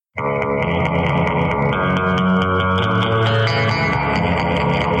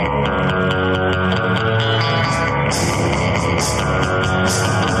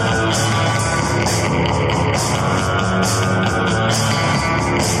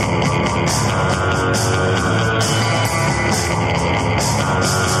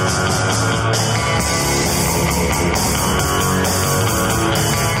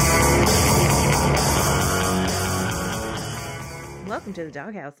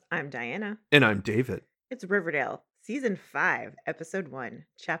Doghouse. I'm Diana. And I'm David. It's Riverdale, Season 5, Episode 1,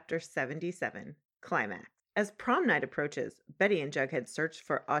 Chapter 77, Climax. As prom night approaches, Betty and Jughead search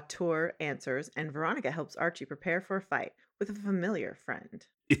for auteur answers, and Veronica helps Archie prepare for a fight with a familiar friend.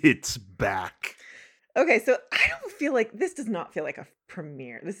 It's back. Okay, so I don't feel like this does not feel like a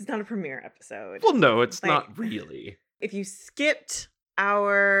premiere. This is not a premiere episode. Well, no, it's not really. If you skipped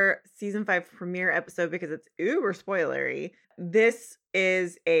our Season 5 premiere episode because it's uber spoilery, this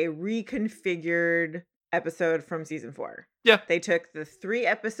is a reconfigured episode from Season 4. Yeah. They took the 3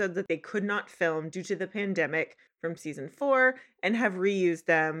 episodes that they could not film due to the pandemic from Season 4 and have reused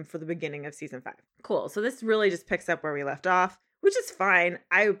them for the beginning of Season 5. Cool. So this really just picks up where we left off, which is fine.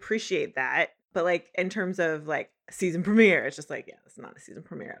 I appreciate that. But like in terms of like season premiere, it's just like, yeah, it's not a season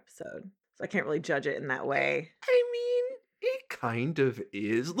premiere episode. So I can't really judge it in that way. I mean, it kind of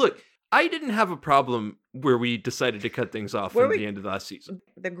is. Look, I didn't have a problem where we decided to cut things off from the end of last season.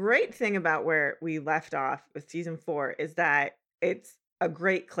 The great thing about where we left off with Season 4 is that it's a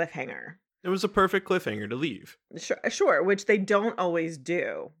great cliffhanger. It was a perfect cliffhanger to leave. Sure, which they don't always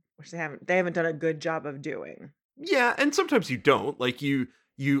do, which they haven't done a good job of doing. Yeah, and sometimes you don't. Like you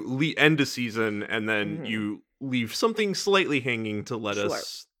end a season and then you leave something slightly hanging to let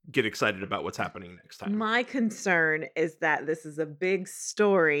us get excited about what's happening next time. My concern is that this is a big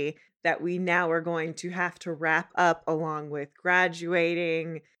story that we now are going to have to wrap up along with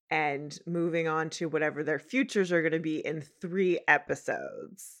graduating and moving on to whatever their futures are going to be in 3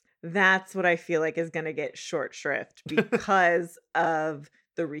 episodes. That's what I feel like is going to get short shrift because of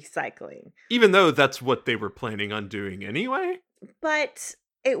the recycling. Even though that's what they were planning on doing anyway. But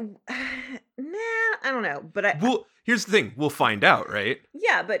I don't know. But well, here's the thing. We'll find out, right?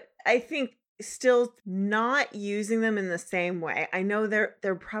 Yeah, but I think still not using them in the same way. I know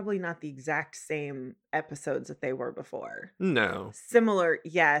they're probably not the exact same episodes that they were before. No. Similar,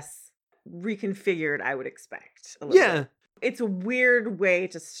 yes. Reconfigured, I would expect. A little bit. It's a weird way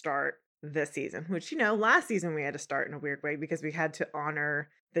to start this season, which, last season we had to start in a weird way because we had to honor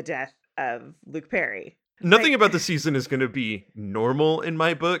the death of Luke Perry. Nothing about the season is going to be normal in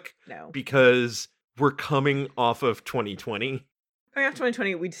my book. No. Because we're coming off of 2020. Coming off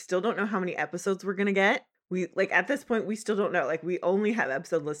 2020, we still don't know how many episodes we're going to get. We, at this point, we still don't know. We only have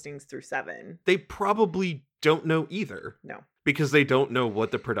episode listings through 7. They probably don't know either. No. Because they don't know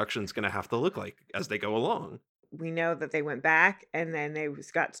what the production's going to have to look like as they go along. We know that they went back and then they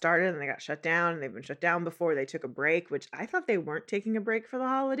got started and they got shut down. And they've been shut down before. They took a break, which I thought they weren't taking a break for the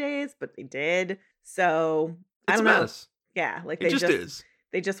holidays, but they did. So I don't know. Mess. Yeah, it just is.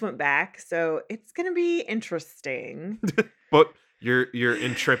 They just went back, so it's gonna be interesting. But your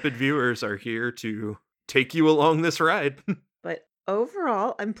intrepid viewers are here to take you along this ride. But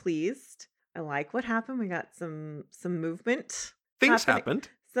overall, I'm pleased. I like what happened. We got some movement. Things happened.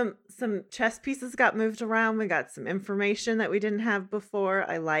 Some chess pieces got moved around. We got some information that we didn't have before.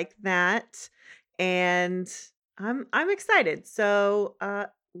 I like that, and I'm excited. So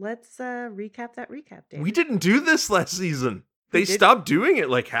let's recap that recap, David. We didn't do this last season. They stopped doing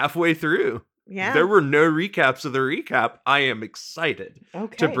it halfway through. Yeah. There were no recaps of the recap. I am excited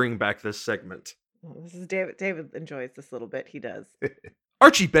to bring back this segment. Well, this is David. David enjoys this little bit. He does.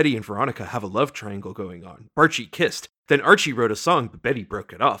 Archie, Betty, and Veronica have a love triangle going on. Archie kissed. Then Archie wrote a song, but Betty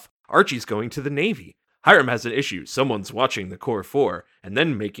broke it off. Archie's going to the Navy. Hiram has an issue. Someone's watching the Core 4 and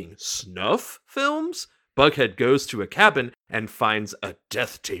then making snuff films. Bughead goes to a cabin and finds a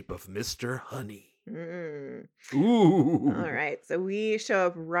death tape of Mr. Honey. Ooh. All right. So we show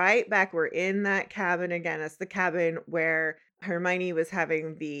up right back. We're in that cabin again. It's the cabin where Hermione was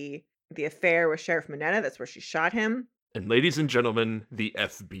having the affair with Sheriff Minetta. That's where she shot him. And ladies and gentlemen, the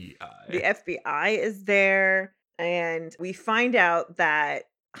FBI. The FBI is there. And we find out that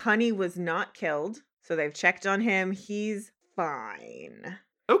Honey was not killed. So they've checked on him. He's fine.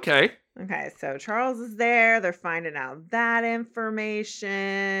 Okay. So Charles is there. They're finding out that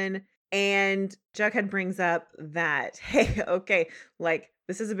information. And Jughead brings up that, hey, okay,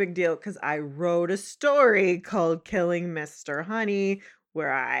 this is a big deal because I wrote a story called Killing Mr. Honey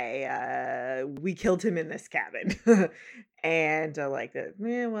where we killed him in this cabin. And I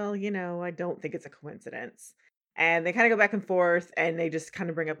don't think it's a coincidence. And they kind of go back and forth and they just kind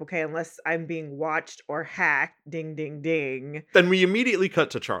of bring up, okay, unless I'm being watched or hacked, ding, ding, ding. Then we immediately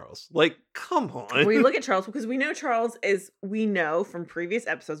cut to Charles. Come on. We look at Charles because we know from previous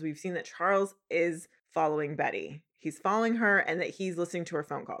episodes, we've seen that Charles is following Betty. He's following her and that he's listening to her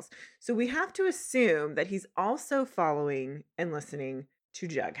phone calls. So we have to assume that he's also following and listening to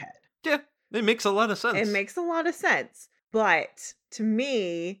Jughead. Yeah, it makes a lot of sense. It makes a lot of sense. But to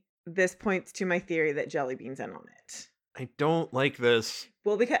me, this points to my theory that Jellybean's in on it. I don't like this.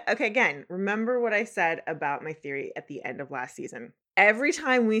 Well, because okay, again, remember what I said about my theory at the end of last season. Every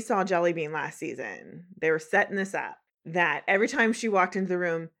time we saw Jellybean last season, they were setting this up that every time she walked into the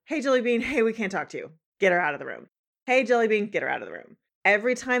room, hey Jellybean, hey, we can't talk to you. Get her out of the room. Hey Jellybean, get her out of the room.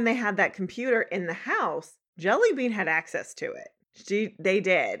 Every time they had that computer in the house, Jellybean had access to it. They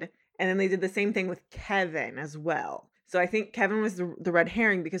did. And then they did the same thing with Kevin as well. So I think Kevin was the red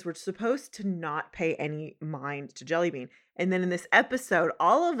herring because we're supposed to not pay any mind to Jellybean. And then in this episode,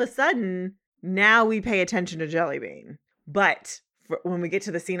 all of a sudden, now we pay attention to Jellybean. But when we get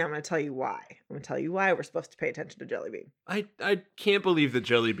to the scene, I'm going to tell you why. I'm going to tell you why we're supposed to pay attention to Jellybean. I can't believe that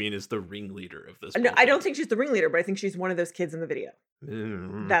Jellybean is the ringleader of this. No, bullshit. I don't think she's the ringleader, but I think she's one of those kids in the video.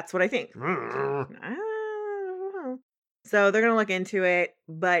 That's what I think. So they're going to look into it,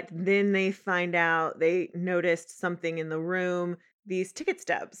 but then they find out they noticed something in the room, these ticket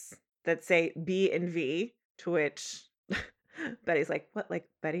stubs that say B and V, to which Betty's like, what, like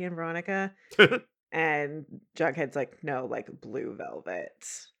Betty and Veronica? And Jughead's like, no, like blue velvet.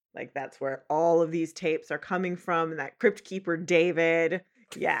 Like that's where all of these tapes are coming from, and that crypt keeper David.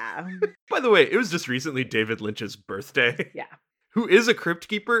 Yeah. By the way, it was just recently David Lynch's birthday. Yeah. Who is a crypt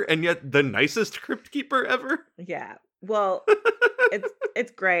keeper and yet the nicest crypt keeper ever? Yeah. Well,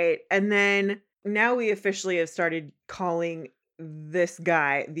 it's great. And then now we officially have started calling this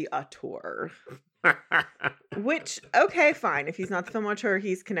guy the auteur. Which, okay, fine. If he's not the film auteur,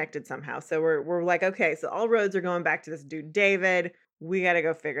 he's connected somehow. So we're like, okay, so all roads are going back to this dude David. We got to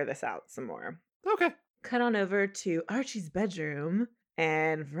go figure this out some more. Okay. Cut on over to Archie's bedroom,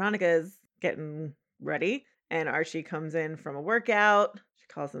 and Veronica's getting ready. And Archie comes in from a workout. She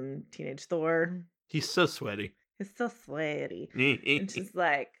calls him Teenage Thor. He's so sweaty. He's so sweaty. And she's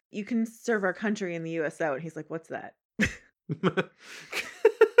like, you can serve our country in the USO. And he's like, what's that?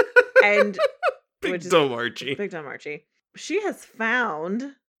 And Big dumb Archie. Big dumb Archie. She has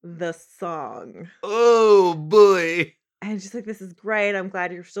found the song. Oh boy. And she's like, this is great. I'm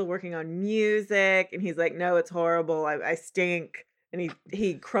glad you're still working on music. And he's like, no, it's horrible. I stink. And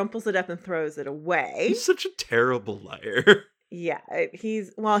he crumples it up and throws it away. He's such a terrible liar. Yeah,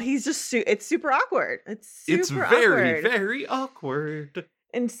 he's just, it's super awkward. It's very, awkward. very awkward.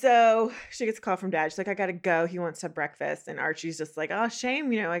 And so she gets a call from Dad. She's like, I gotta go. He wants to have breakfast. And Archie's just like, oh,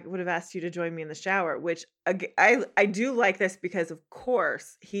 shame. I would have asked you to join me in the shower, which I do like this because, of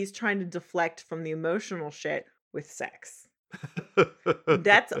course, he's trying to deflect from the emotional shit with sex.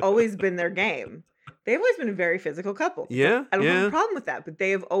 That's always been their game. They've always been a very physical couple. Yeah. I don't have a problem with that, but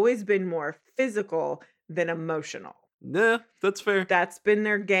they have always been more physical than emotional. Yeah, that's fair. That's been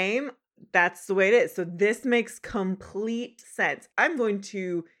their game. That's the way it is. So this makes complete sense. I'm going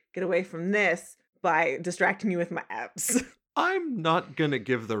to get away from this by distracting you with my abs. I'm not gonna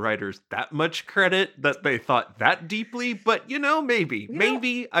give the writers that much credit that they thought that deeply, but maybe.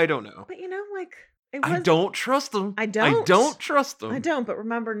 Maybe, I don't know. But like, I don't trust them. I don't trust them. I don't, but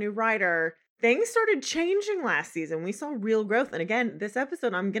remember, new writer, things started changing last season. We saw real growth. And again, this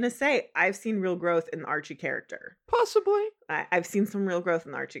episode, I'm going to say, I've seen real growth in the Archie character. Possibly. I've seen some real growth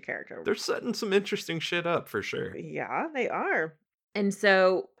in the Archie character. They're setting some interesting shit up for sure. Yeah, they are. And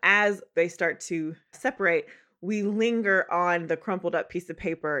so as they start to separate, we linger on the crumpled up piece of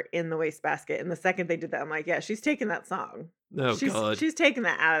paper in the wastebasket. And the second they did that, I'm like, yeah, she's taking that song. Oh, God. She's taking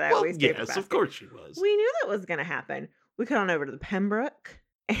that out of that wastepaper basket. Yes, of course she was. We knew that was going to happen. We cut on over to the Pembroke.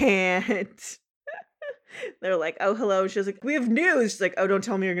 And they're like, oh, hello. She's like, we have news. She's like, oh, don't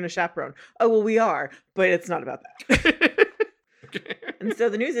tell me you're going to chaperone. Oh, well, we are, but it's not about that. And so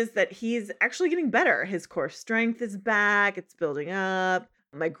the news is that he's actually getting better. His core strength is back. It's building up.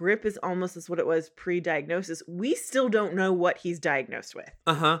 My grip is almost as what it was pre-diagnosis. We still don't know what he's diagnosed with.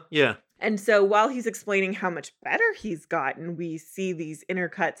 Uh-huh, yeah. And so while he's explaining how much better he's gotten, we see these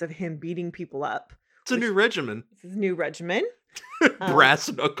intercuts of him beating people up. It's a new regimen. It's his new regimen. Brass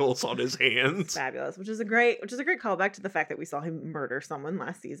knuckles on his hands. Fabulous, which is a great callback to the fact that we saw him murder someone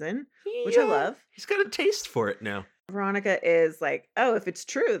last season, which I love. He's got a taste for it now. Veronica is like, oh, if it's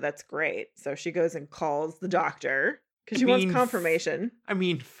true, that's great. So she goes and calls the doctor because she wants confirmation.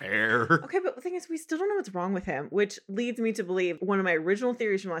 Fair. Okay, but the thing is, we still don't know what's wrong with him, which leads me to believe one of my original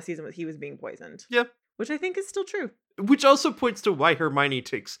theories from last season was he was being poisoned. Yep. Which I think is still true. Which also points to why Hermione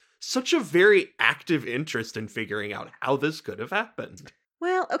takes such a very active interest in figuring out how this could have happened.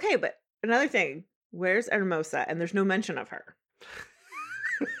 Well, okay, but another thing, where's Hermosa? And there's no mention of her.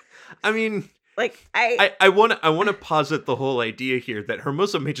 I mean, like I want to posit the whole idea here that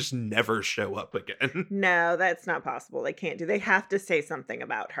Hermosa may just never show up again. No, that's not possible. They can't do. They have to say something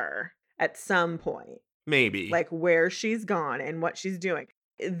about her at some point. Maybe. Like where she's gone and what she's doing.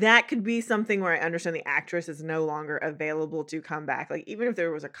 that could be something where I understand the actress is no longer available to come back. Like, even if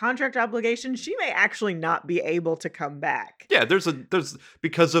there was a contract obligation, she may actually not be able to come back. Yeah, there's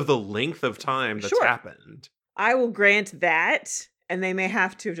because of the length of time that's Sure. happened. I will grant that. And they may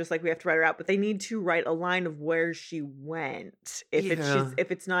have to, just like we have to write her out, but they need to write a line of where she went. Yeah.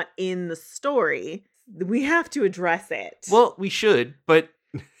 If it's not in the story, we have to address it. Well, we should, but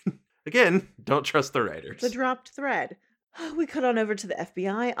again, don't trust the writers. The dropped thread. We cut on over to the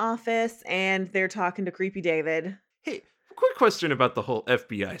FBI office, and they're talking to Creepy David. Hey, quick question about the whole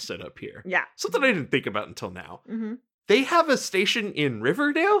FBI setup here. Yeah. Something I didn't think about until now. Mm-hmm. They have a station in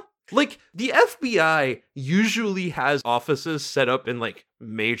Riverdale? Like, the FBI usually has offices set up in, like,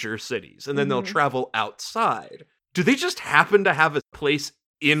 major cities, and then they'll travel outside. Do they just happen to have a place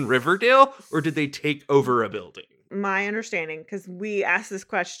in Riverdale, or did they take over a building? My understanding, because we asked this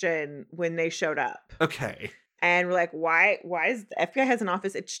question when they showed up. Okay. And we're like, why is the FBI has an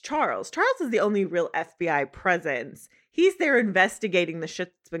office? It's Charles. Charles is the only real FBI presence. He's there investigating the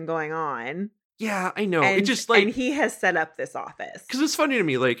shit that's been going on. Yeah, I know. And, It just, like... and he has set up this office. Because it's funny to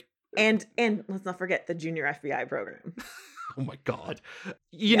me, like... And let's not forget the junior FBI program. Oh my god.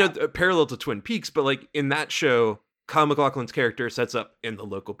 You know, parallel to Twin Peaks, but like in that show, Kyle MacLachlan's character sets up in the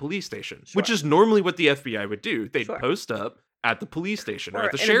local police station, which is normally what the FBI would do. They'd post up at the police station or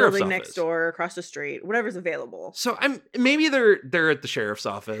at the sheriff's office. Next door, across the street, whatever's available. So maybe they're at the sheriff's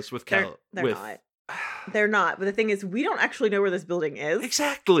office with Cal. They're not. They're not. But the thing is, we don't actually know where this building is.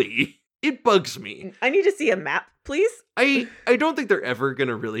 Exactly. It bugs me. I need to see a map, please. I don't think they're ever going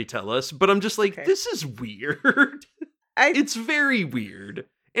to really tell us, but I'm just like, this is weird. It's very weird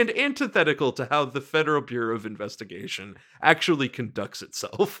and antithetical to how the Federal Bureau of Investigation actually conducts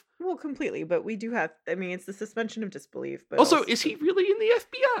itself. Well, completely, but we do have, I mean, it's the suspension of disbelief. But also, is he really in the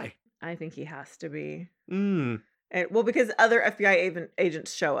FBI? I think he has to be. Well, because other FBI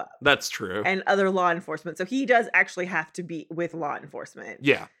agents show up. That's true. And other law enforcement. So he does actually have to be with law enforcement.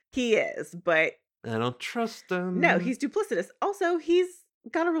 Yeah. He is, but... I don't trust him. No, he's duplicitous. Also, he's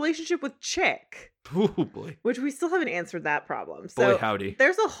got a relationship with Chick. Oh, boy. Which we still haven't answered that problem. So boy, howdy.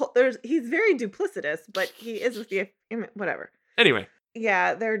 He's very duplicitous, but he is with the... Whatever. Anyway.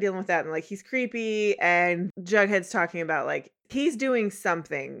 Yeah, they're dealing with that, and, like, he's creepy, and Jughead's talking about, like, he's doing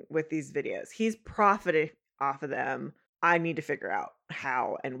something with these videos. He's profiting off of them. I need to figure out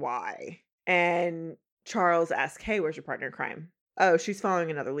how and why. And Charles asks, hey, where's your partner in crime? Oh, she's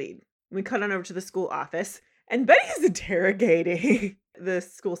following another lead. We cut on over to the school office, and Betty's interrogating the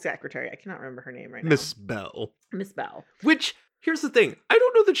school secretary. I cannot remember her name right now. Miss Bell. Miss Bell. Which, here's the thing. I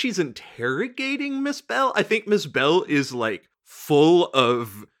don't know that she's interrogating Miss Bell. I think Miss Bell is, like, full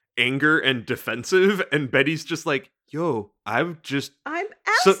of anger and defensive, and Betty's just like, yo, I'm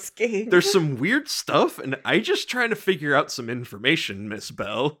asking. There's some weird stuff, and I just trying to figure out some information, Miss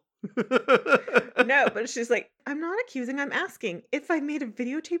Bell. No, but she's like, I'm not accusing, I'm asking. If I made a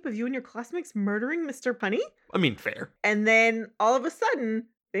videotape of you and your classmates murdering Mr. Punny? I mean, fair. And then all of a sudden,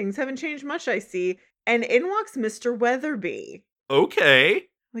 things haven't changed much, I see. And in walks Mr. Weatherby. Okay.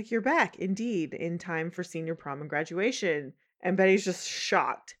 Like, you're back, indeed, in time for senior prom and graduation. And Betty's just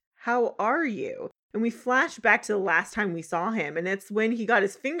shocked. How are you? And we flash back to the last time we saw him, and it's when he got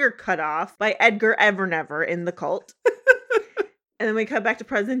his finger cut off by Edgar Evernever in The Cult. And then we cut back to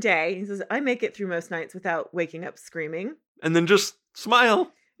present day. He says, I make it through most nights without waking up screaming. And then just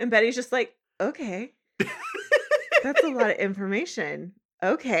smile. And Betty's just like, okay. That's a lot of information.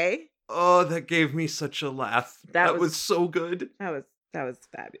 Okay. Oh, that gave me such a laugh. That was so good. That was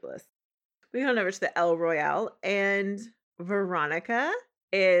fabulous. We go over to the El Royale, and Veronica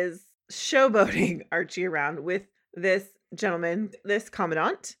is showboating Archie around with this gentleman, this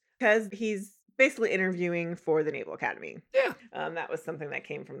commandant, because he's basically interviewing for the Naval Academy. Yeah. That was something that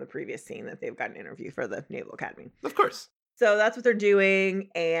came from the previous scene, that they've got an interview for the Naval Academy. Of course. So that's what they're doing.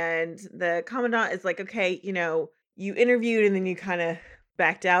 And the commandant is like, okay, you interviewed and then you kind of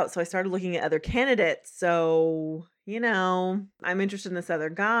backed out. So I started looking at other candidates. So, I'm interested in this other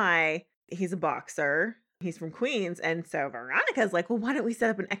guy. He's a boxer. He's from Queens. And so Veronica's like, well, why don't we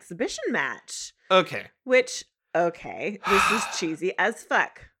set up an exhibition match? Okay. Which, okay, this is cheesy as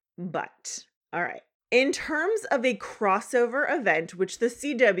fuck. But... all right. In terms of a crossover event, which the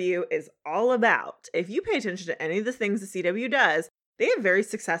CW is all about, if you pay attention to any of the things the CW does, they have very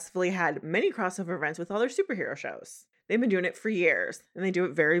successfully had many crossover events with all their superhero shows. They've been doing it for years, and they do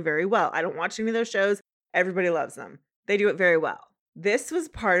it very, very well. I don't watch any of those shows. Everybody loves them. They do it very well. This was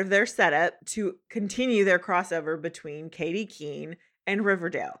part of their setup to continue their crossover between Katie Keene and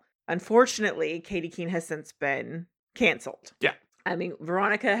Riverdale. Unfortunately, Katie Keene has since been canceled. Yeah. I mean,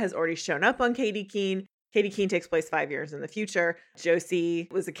 Veronica has already shown up on Katie Keene. Katie Keene takes place 5 years in the future. Josie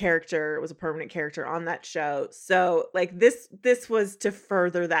was a permanent character on that show. So like this was to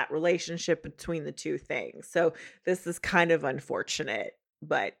further that relationship between the two things. So this is kind of unfortunate,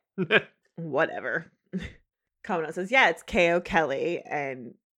 but whatever. Kamino says, yeah, it's K.O. Kelly.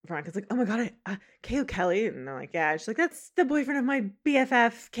 And Veronica's like, oh my God, K.O. Kelly? And they're like, yeah. She's like, that's the boyfriend of my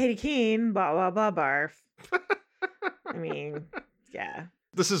BFF, Katie Keene, blah, blah, blah, barf. I mean, yeah.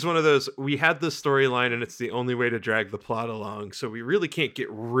 This is one of those, we had this storyline and it's the only way to drag the plot along, so we really can't get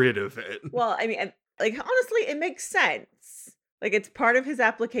rid of it. Well, I mean, like, honestly, it makes sense. Like, it's part of his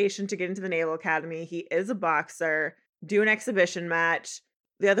application to get into the Naval Academy. He is a boxer. Do an exhibition match.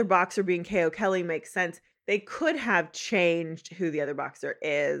 The other boxer being K.O. Kelly makes sense. They could have changed who the other boxer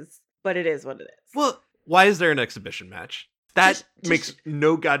is, but it is what it is. Well, why is there an exhibition match? That makes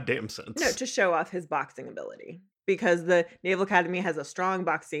no goddamn sense. No, to show off his boxing ability. Because the Naval Academy has a strong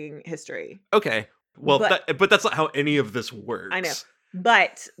boxing history. Okay. Well, but that's not how any of this works. I know.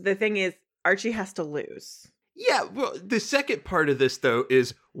 But the thing is, Archie has to lose. Yeah, well, the second part of this, though,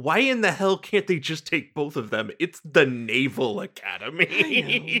 is why in the hell can't they just take both of them? It's the Naval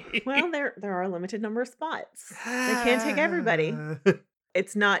Academy. I know. Well, there are a limited number of spots. They can't take everybody.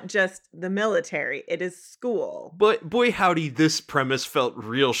 It's not just the military. It is school. But boy, howdy, this premise felt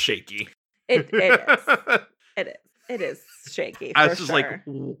real shaky. It is. It is shaky. I was just like,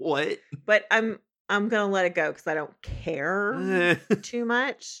 what? But I'm gonna let it go because I don't care too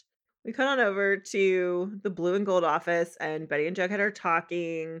much. We cut on over to the blue and gold office, and Betty and Jughead are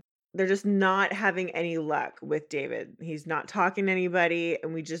talking. They're just not having any luck with David. He's not talking to anybody,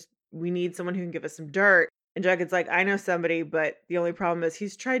 and we need someone who can give us some dirt. And Jughead's like, I know somebody, but the only problem is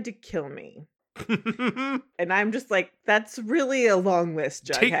he's tried to kill me. And I'm just like, that's really a long list,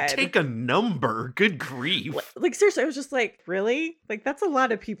 Jughead. Take a number. Good grief. Like, seriously, I was just like, really? Like, that's a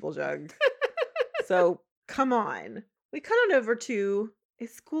lot of people, Jug. So, come on. We cut on over to a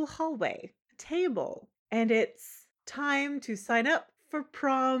school hallway, a table, and it's time to sign up for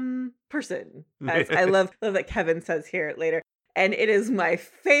prom person. As I love that Kevin says here later. And it is my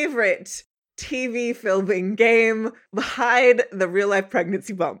favorite TV filming game behind the real life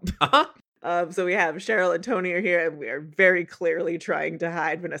pregnancy bump. Uh-huh. So we have Cheryl and Tony are here, and we are very clearly trying to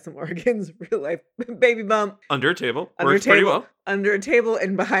hide Vanessa Morgan's real life baby bump. Under a table. Works pretty well. Under a table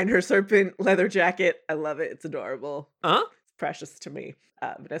and behind her serpent leather jacket. I love it. It's adorable. Huh? It's precious to me.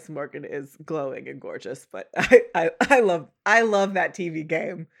 Vanessa Morgan is glowing and gorgeous, but I love that TV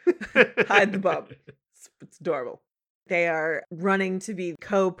game. Hide the bump. It's adorable. They are running to be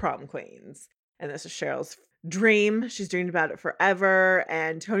co-prom queens. And this is Cheryl's dream. She's dreamed about it forever.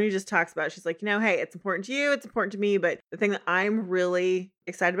 And Tony just talks about it. She's like, hey, it's important to you. It's important to me. But the thing that I'm really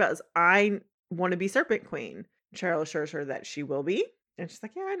excited about is I want to be Serpent Queen. Cheryl assures her that she will be. And she's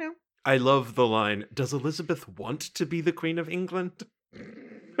like, yeah, I know. I love the line, does Elizabeth want to be the Queen of England?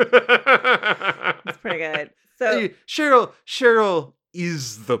 It's pretty good. So hey, Cheryl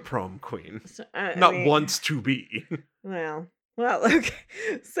is the prom queen. Not wants to be. Well,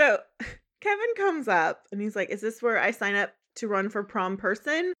 okay. So Kevin comes up and he's like, is this where I sign up to run for prom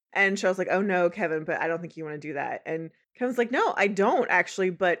person? And Cheryl's like, oh no, Kevin, but I don't think you want to do that. And Kevin's like, no, I don't actually,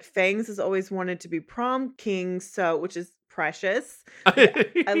 but Fangs has always wanted to be prom king, so, which is precious.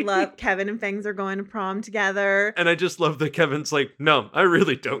 I love Kevin and Fangs are going to prom together. And I just love that Kevin's like, no, I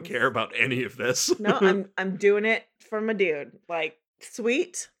really don't care about any of this. No, I'm doing it for my dude. Like,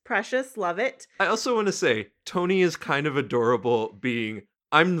 sweet, precious, love it. I also want to say, Tony is kind of adorable being,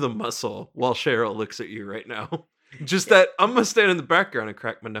 I'm the muscle, while Cheryl looks at you right now. Just that, I'm gonna stand in the background and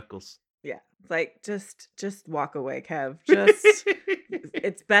crack my knuckles. Yeah, like, just walk away, Kev. Just,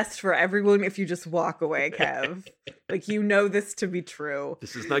 it's best for everyone if you just walk away, Kev. Like, you know this to be true.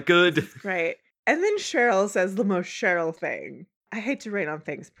 This is not good. Right. And then Cheryl says the most Cheryl thing. I hate to rain on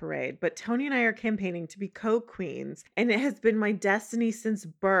Fangs Parade, but Tony and I are campaigning to be co-queens, and it has been my destiny since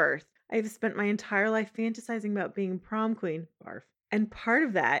birth. I have spent my entire life fantasizing about being prom queen. Barf. And part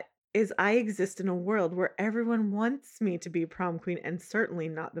of that is I exist in a world where everyone wants me to be prom queen and certainly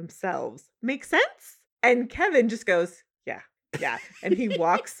not themselves. Make sense? And Kevin just goes, yeah. And he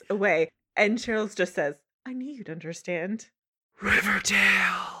walks away. And Cheryl just says, I knew you'd understand.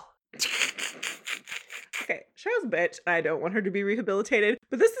 Riverdale. Okay, Cheryl's a bitch, and I don't want her to be rehabilitated,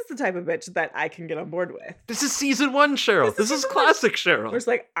 but this is the type of bitch that I can get on board with. This is season 1 Cheryl. This is classic Cheryl. Where it's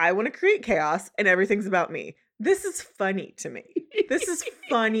like, I want to create chaos, and everything's about me. This is funny to me. This is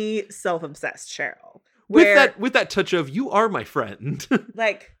funny, self-obsessed Cheryl. With that touch of, you are my friend.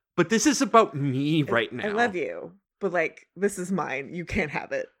 Like, but this is about me right now. I love you, but like, this is mine. You can't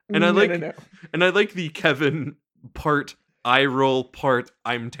have it. And I like the Kevin part. eye roll part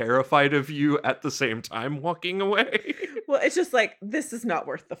I'm terrified of you at the same time walking away. Well, it's just like, this is not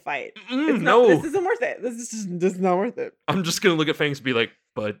worth the fight. This No. isn't worth it. This is not worth it. I'm just gonna look at Fangs and be like,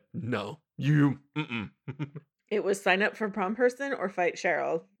 but no. Mm-mm. It was sign up for prom person or fight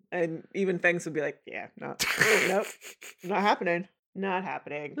Cheryl. And even Fangs would be like, yeah, nope, not happening. Not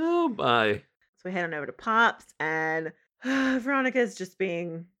happening. Oh, bye. So we head on over to Pops, and Veronica's just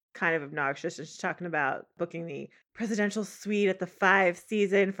being kind of obnoxious. And she's talking about booking the presidential suite at the 5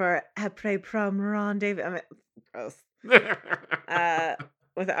 season for après prom rendezvous. I mean, gross.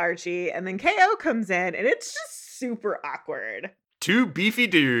 With Archie. And then KO comes in, and it's just super awkward. Two beefy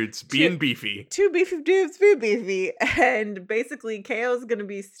dudes being beefy. Two beefy dudes being beefy. And basically, KO's going to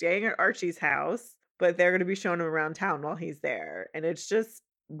be staying at Archie's house, but they're going to be showing him around town while he's there. And it's just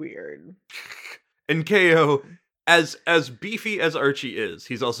weird. And KO, as beefy as Archie is,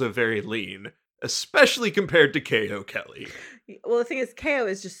 he's also very lean, especially compared to KO Kelly. Well, the thing is, KO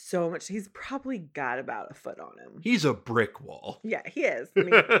is just so much. He's probably got about a foot on him. He's a brick wall. Yeah, he is. I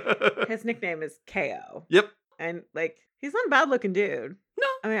mean, his nickname is KO. Yep. And like, he's not a bad looking dude. No.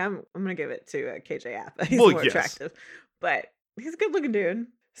 I mean, I'm gonna give it to KJ App. He's more attractive, but he's a good looking dude.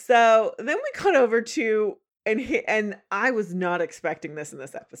 So then we cut over to and I was not expecting this in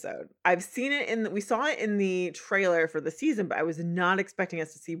this episode. I've seen it we saw it in the trailer for the season, but I was not expecting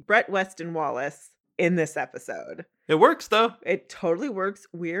us to see Brett Weston Wallace in this episode. It works though. It totally works.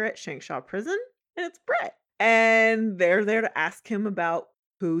 We're at Shankshaw Prison, and it's Brett, and they're there to ask him about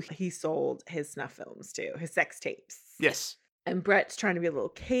who he sold his snuff films to, his sex tapes. Yes. And Brett's trying to be a little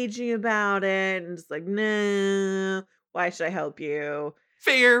cagey about it and just like, nah, why should I help you?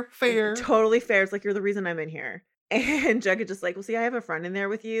 Fair. Totally fair. It's like, you're the reason I'm in here. And Jughead's just like, well, see, I have a friend in there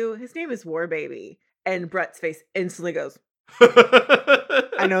with you. His name is War Baby. And Brett's face instantly goes,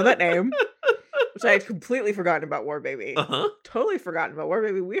 I know that name. Which I had completely forgotten about War Baby. Uh-huh. Totally forgotten about War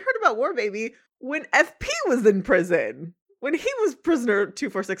Baby. We heard about War Baby when FP was in prison. When he was prisoner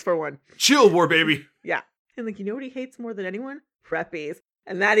 24641. Chill, War Baby. Yeah. And like, you know what he hates more than anyone? Preppies.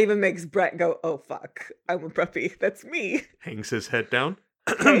 And that even makes Brett go, oh fuck, I'm a preppy. That's me. Hangs his head down.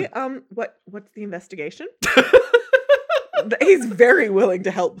 Okay, what's the investigation? He's very willing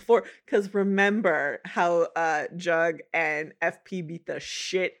to help before, because remember how Jug and FP beat the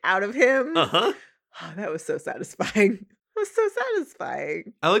shit out of him? Uh-huh. Oh, that was so satisfying. It was so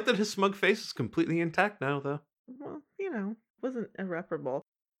satisfying. I like that his smug face is completely intact now, though. Well, wasn't irreparable.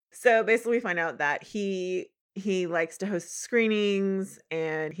 So basically we find out that he likes to host screenings,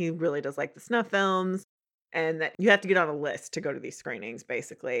 and he really does like the snuff films, and that you have to get on a list to go to these screenings,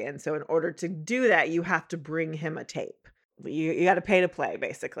 basically. And so in order to do that, you have to bring him a tape. You got to pay to play,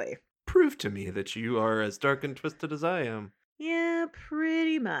 basically. Prove to me that you are as dark and twisted as I am. Yeah,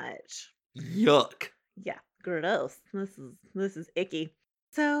 pretty much. Yuck. Yeah, gross. This is icky.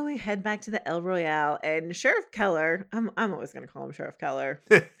 So we head back to the El Royale, and Sheriff Keller, I'm always going to call him Sheriff Keller.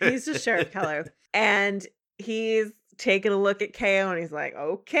 He's just Sheriff Keller. And he's taking a look at KO, and he's like,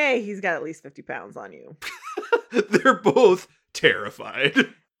 okay, he's got at least 50 pounds on you. They're both terrified.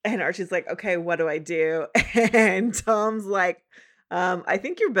 And Archie's like, okay, what do I do? And Tom's like, I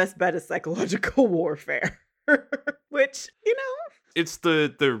think your best bet is psychological warfare. Which, It's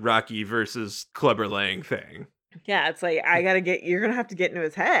the Rocky versus Clubber Lang thing. Yeah, it's like, you're going to have to get into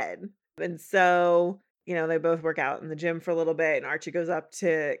his head. And so, they both work out in the gym for a little bit, and Archie goes up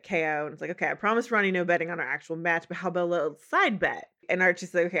to KO and it's like, okay, I promised Ronnie no betting on our actual match, but how about a little side bet? And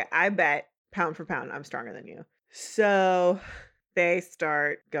Archie's like, okay, I bet pound for pound I'm stronger than you. So they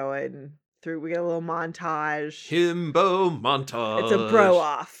start going through, we get a little montage. Himbo montage. It's a bro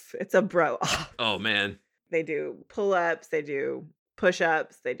off. It's a bro off. Oh, man. They do pull-ups, they do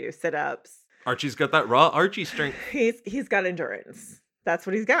push-ups, they do sit-ups. Archie's got that raw Archie strength. He's got endurance. That's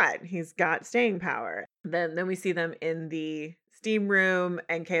what he's got. He's got staying power. Then we see them in the steam room,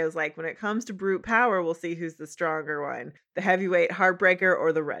 and KO's like, when it comes to brute power, we'll see who's the stronger one. The heavyweight heartbreaker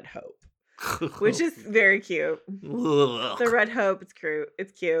or the Red Hope. Which is very cute. The Red Hope,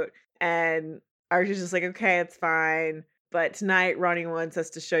 it's cute. And Archie's just like, okay, it's fine. But tonight, Ronnie wants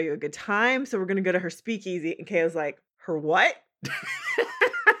us to show you a good time, so we're going to go to her speakeasy. And KO's like, her what?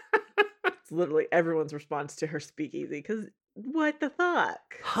 It's literally everyone's response to her speakeasy, because what the fuck?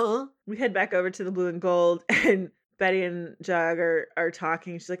 Huh? We head back over to the Blue and Gold, and Betty and Jug are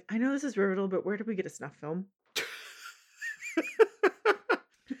talking. She's like, I know this is Riverdale, but where did we get a snuff film?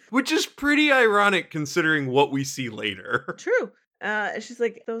 Which is pretty ironic considering what we see later. True. She's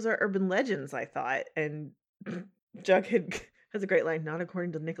like, those are urban legends, I thought. And Jughead has a great line, not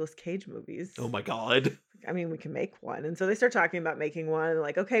according to Nicolas Cage movies. Oh my god. I mean, we can make one. And so they start talking about making one. And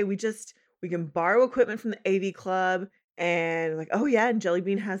like, okay, we can borrow equipment from the AV Club, And like, oh yeah, and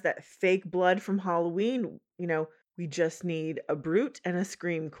Jellybean has that fake blood from Halloween. We just need a brute and a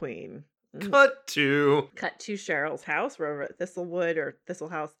scream queen. Cut to Cut to Cheryl's house. We're over at Thistlewood or Thistle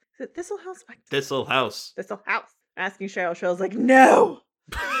House. Is it Thistle House? Thistle House. Thistle House. Asking Cheryl. Cheryl's like, no,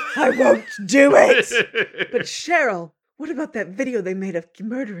 I won't do it. But Cheryl, what about that video they made of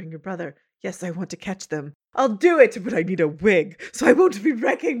murdering your brother? Yes, I want to catch them. I'll do it, but I need a wig, so I won't be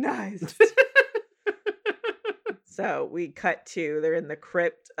recognized. So we cut to, they're in the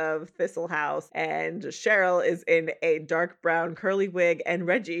crypt of Thistle House, and Cheryl is in a dark brown curly wig, and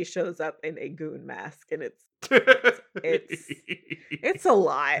Reggie shows up in a goon mask, and it's a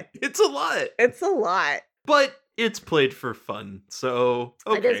lot. It's a lot. It's a lot. But it's played for fun, so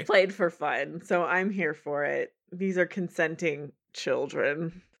okay. It is played for fun, so I'm here for it. These are consenting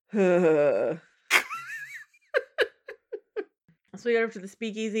children. So we go up to the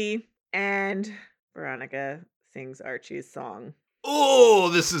speakeasy, and Veronica sings Archie's song. Oh,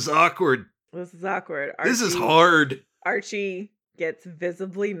 this is awkward. This is awkward. This is hard. Archie gets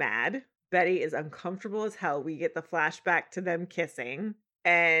visibly mad. Betty is uncomfortable as hell. We get the flashback to them kissing.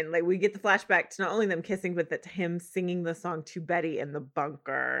 And we get the flashback to not only them kissing, but that him singing the song to Betty in the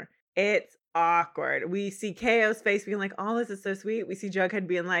bunker. It's awkward. We see KO's face being like, oh, this is so sweet. We see Jughead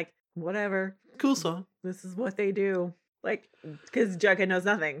being like, whatever. Cool song. This is what they do. Because Jughead knows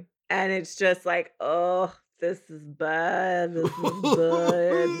nothing. And it's just like, oh, this is bad. This is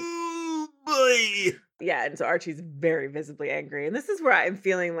bad. Boy. Yeah, and so Archie's very visibly angry. And this is where I'm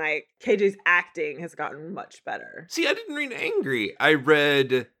feeling like KJ's acting has gotten much better. See, I didn't read angry. I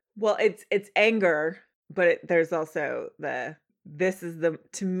read... Well, it's anger, but there's also this is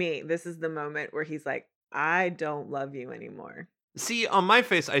the moment where he's like, I don't love you anymore. See, on my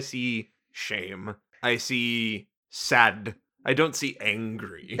face, I see shame. I see sad. I don't see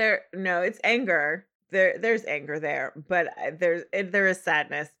angry. No, it's anger. There's anger there, but there is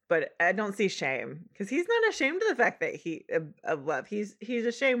sadness, but I don't see shame because he's not ashamed of the fact that of love. He's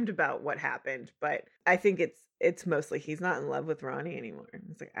ashamed about what happened, but I think it's mostly he's not in love with Ronnie anymore.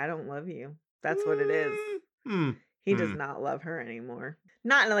 It's like, I don't love you. That's what it is. He does not love her anymore.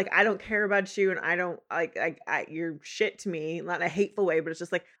 Not like I don't care about you and I don't you're shit to me, not in a hateful way, but it's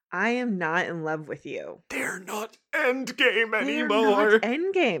just like I am not in love with you. They're not endgame anymore. They're not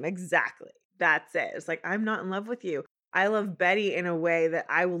endgame, exactly. That's it. It's like, I'm not in love with you. I love Betty in a way that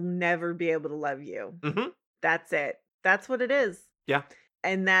I will never be able to love you. Mm-hmm. That's it. That's what it is. Yeah.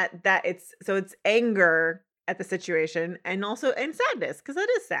 And it's anger at the situation and sadness because that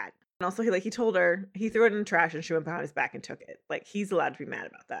is sad. And also he told her, he threw it in the trash and she went behind his back and took it. He's allowed to be mad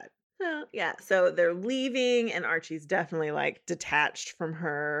about that. Yeah. So they're leaving and Archie's definitely detached from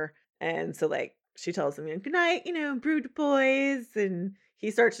her. And so she tells him, good night, brood boys. And he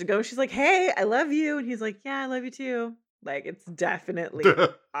starts to go. She's like, hey, I love you. And he's like, yeah, I love you too. It's definitely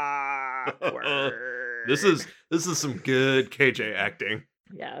awkward. This is some good KJ acting.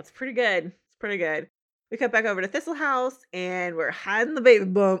 Yeah, it's pretty good. It's pretty good. We cut back over to Thistle House and we're hiding the baby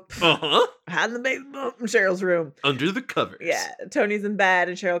bump. Uh-huh. Hiding the baby bump in Cheryl's room. Under the covers. Yeah. Tony's in bed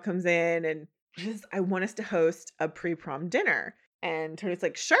and Cheryl comes in and I want us to host a pre-prom dinner. And Tony's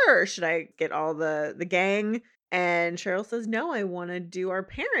like, sure. Should I get all the gang? And Cheryl says, no, I want to do our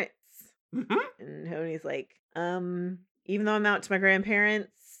parents. Mm-hmm. And Tony's like, even though I'm out to my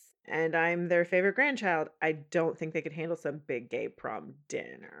grandparents and I'm their favorite grandchild, I don't think they could handle some big gay prom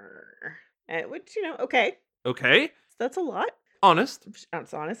dinner. Which, okay. Okay. So that's a lot. Honest.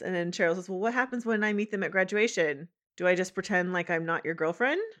 That's honest. And then Cheryl says, well, what happens when I meet them at graduation? Do I just pretend like I'm not your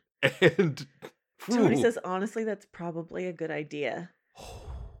girlfriend? And Tony says, honestly, that's probably a good idea.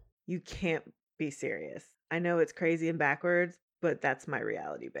 You can't be serious. I know it's crazy and backwards, but that's my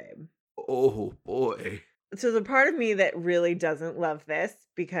reality, babe. Oh, boy. So the part of me that really doesn't love this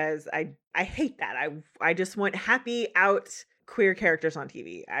because I hate that. I just want happy out queer characters on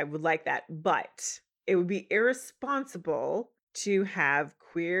TV. I would like that, but it would be irresponsible to have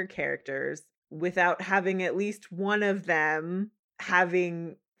queer characters without having at least one of them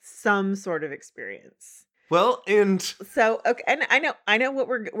having some sort of experience. Well, and so okay, and I know what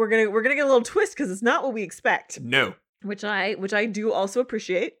we're gonna get a little twist because it's not what we expect. No, which I do also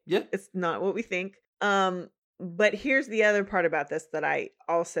appreciate. Yeah, it's not what we think. But here's the other part about this that I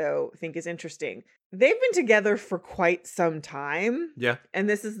also think is interesting. They've been together for quite some time. Yeah, and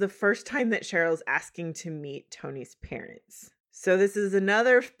this is the first time that Cheryl's asking to meet Tony's parents. So this is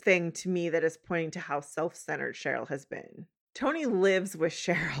another thing to me that is pointing to how self-centered Cheryl has been. Tony lives with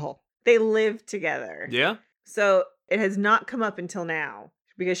Cheryl. They live together. Yeah. So it has not come up until now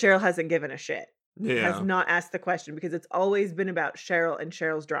because Cheryl hasn't given a shit. Yeah. Has not asked the question because it's always been about Cheryl and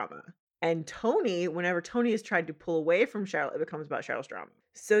Cheryl's drama. And Tony, whenever Tony has tried to pull away from Charlotte, it becomes about Charlotte's drama.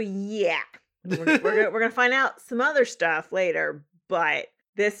 So yeah, we're gonna find out some other stuff later, but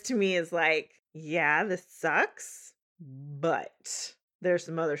this to me is like, yeah, this sucks, but there's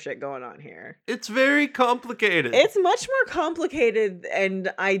some other shit going on here. It's very complicated. It's much more complicated,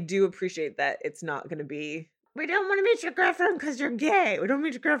 and I do appreciate that it's not going to be, we don't want to meet your girlfriend because you're gay. We don't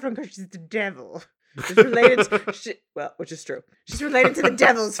meet your girlfriend because she's the devil. She's related which is true. She's related to the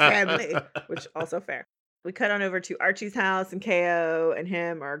devil's family, which also fair. We cut on over to Archie's house, and KO and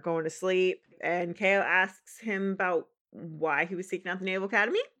him are going to sleep, and KO asks him about why he was seeking out the Naval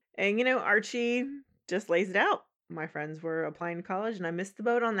Academy, and Archie just lays it out. My friends were applying to college, and I missed the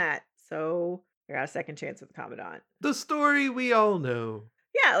boat on that, so I got a second chance with the Commandant. The story we all know.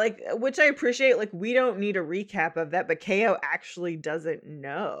 Yeah, which I appreciate. We don't need a recap of that, but KO actually doesn't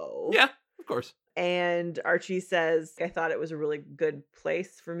know. Yeah, of course. And Archie says, I thought it was a really good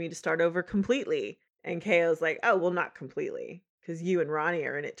place for me to start over completely. And KO's like, oh, well, not completely, because you and Ronnie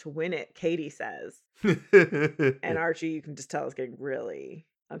are in it to win it, Katie says. And Archie, you can just tell, is getting really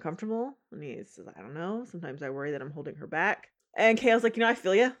uncomfortable. And he says, I don't know. Sometimes I worry that I'm holding her back. And KO's like, I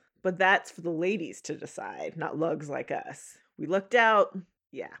feel you, but that's for the ladies to decide, not lugs like us. We looked out.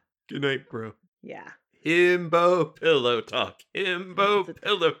 Yeah. Good night, bro. Yeah. Himbo pillow talk. Himbo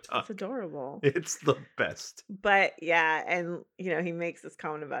pillow talk. It's adorable. It's the best. But yeah, and he makes this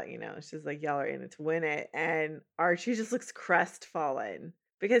comment about, she's like, y'all are in it to win it. And Archie just looks crestfallen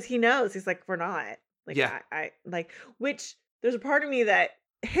because he knows, he's like, we're not. Yeah. I which there's a part of me that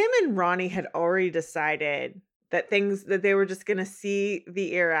him and Ronnie had already decided that they were just gonna see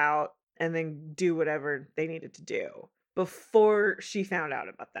the ear out and then do whatever they needed to do before she found out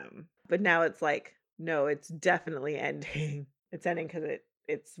about them. But now it's like, no, it's definitely ending. It's ending because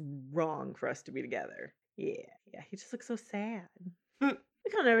it's wrong for us to be together. Yeah. He just looks so sad.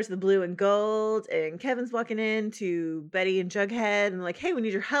 We come over to the blue and gold, and Kevin's walking in to Betty and Jughead, and like, hey, we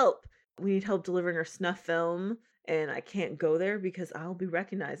need your help. We need help delivering our snuff film, and I can't go there because I'll be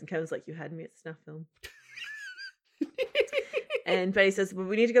recognized. And Kevin's like, you had me at snuff film. And Betty says, well,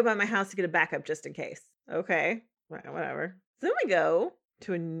 we need to go by my house to get a backup just in case. Okay, whatever. So then we go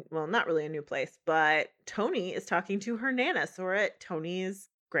to not really a new place, but Tony is talking to her Nana. So we're at Tony's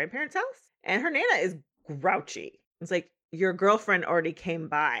grandparents' house, and her Nana is grouchy. It's like, your girlfriend already came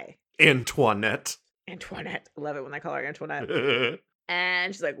by. Antoinette. I love it when they call her Antoinette.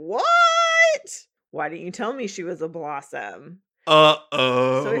 And she's like, what? Why didn't you tell me she was a blossom?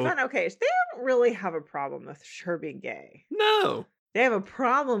 Uh-oh. So we found out, okay, they don't really have a problem with her being gay. No. They have a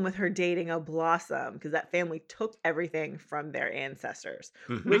problem with her dating a blossom because that family took everything from their ancestors,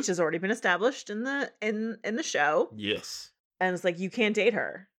 which has already been established in the show. Yes. And it's like, you can't date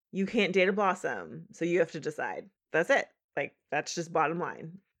her. You can't date a blossom. So you have to decide. That's it. That's just bottom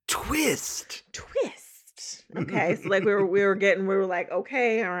line. Twist. Okay. So we were like,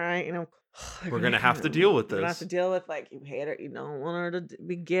 okay, all right, we're going to have to deal with this. We're going to have to deal with, you hate her. You don't want her to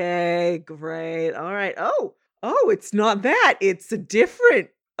be gay. Great. All right. Oh, it's not that. It's a different.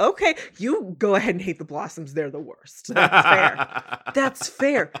 Okay. You go ahead and hate the blossoms. They're the worst. That's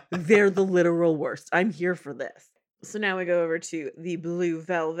fair. They're the literal worst. I'm here for this. So now we go over to the blue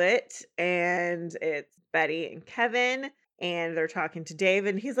velvet, and it's Betty and Kevin, and they're talking to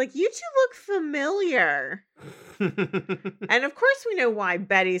David, and he's like, you two look familiar. And of course we know why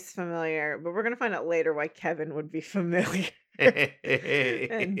Betty's familiar, but we're going to find out later why Kevin would be familiar.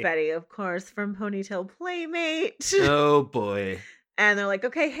 And Betty, of course, from Ponytail Playmate. Oh, boy. And they're like,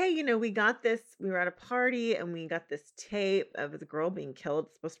 okay, hey, we got this. We were at a party and we got this tape of the girl being killed.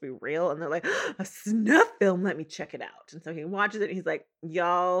 It's supposed to be real. And they're like, a snuff film. Let me check it out. And so he watches it. And he's like,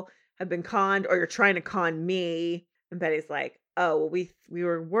 y'all have been conned, or you're trying to con me. And Betty's like, oh, well, we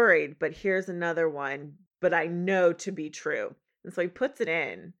were worried, but here's another one, but I know to be true. And so he puts it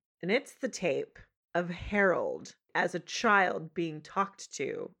in, and it's the tape of Harold as a child being talked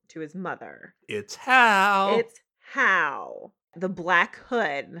to his mother. It's Hal. The Black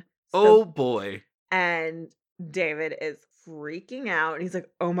Hood. Oh, boy. And David is freaking out. And he's like,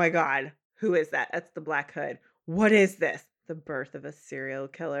 oh, my God. Who is that? That's the Black Hood. What is this? The birth of a serial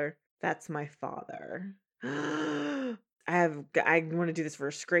killer. That's my father. I want to do this for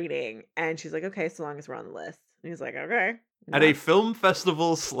a screening. And she's like, okay, so long as we're on the list. And he's like, okay. At a film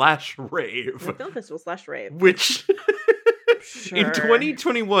festival /rave. A film festival /rave. Which... Sure. In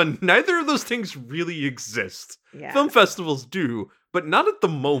 2021, neither of those things really exist. Yeah. Film festivals do, but not at the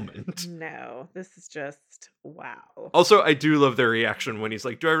moment. No, this is just wow. Also, I do love their reaction when he's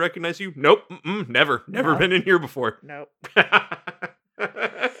like, do I recognize you? Nope. Never been in here before. Nope.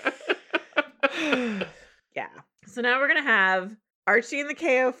 Yeah. So now we're going to have Archie and the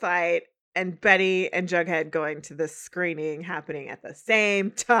KO fight, and Betty and Jughead going to the screening happening at the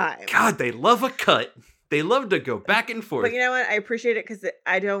same time. God, they love a cut. They love to go back and forth. But you know what? I appreciate it because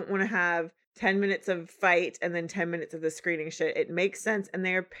I don't want to have 10 minutes of fight and then 10 minutes of the screening shit. It makes sense, and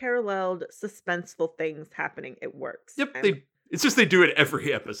they are paralleled, suspenseful things happening. It works. Yep, it's just they do it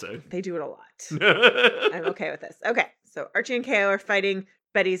every episode. They do it a lot. I'm okay with this. Okay, so Archie and KO are fighting.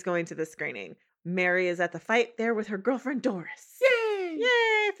 Betty's going to the screening. Mary is at the fight there with her girlfriend Doris. Yay!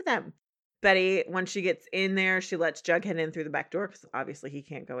 Yay for them. Betty, once she gets in there, she lets Jughead in through the back door because obviously he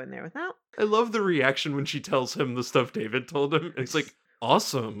can't go in there without. I love the reaction when she tells him the stuff David told him. And he's like,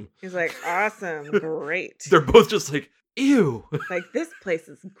 awesome. He's like, awesome, great. They're both just like, ew. Like, this place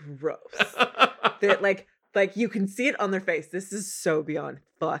is gross. They're like you can see it on their face. This is so beyond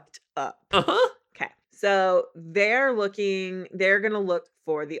fucked up. Uh-huh. Okay. So they're gonna look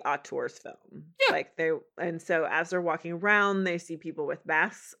for the Auteurs film. Yeah. And so as they're walking around, they see people with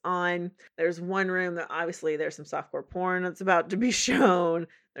masks on. There's one room that obviously there's some softcore porn that's about to be shown.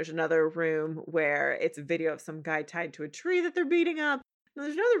 There's another room where it's a video of some guy tied to a tree that they're beating up. And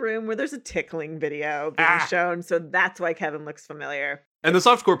there's another room where there's a tickling video being shown. So that's why Kevin looks familiar. And the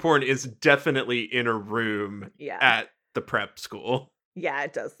softcore porn is definitely in a room at the prep school. Yeah,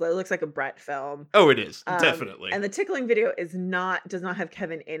 it does. It looks like a Brett film. Oh, it is. Definitely. And the tickling video does not have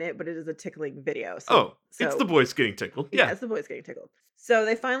Kevin in it, but it is a tickling video. So it's the boys getting tickled. Yeah, it's the boys getting tickled. So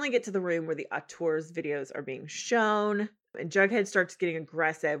they finally get to the room where the Auteurs videos are being shown. And Jughead starts getting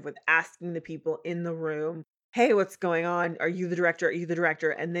aggressive with asking the people in the room, hey, what's going on? Are you the director? Are you the director?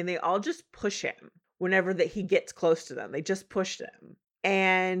 And then they all just push him whenever he gets close to them. They just push him.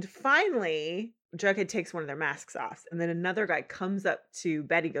 And finally, Jughead takes one of their masks off. And then another guy comes up to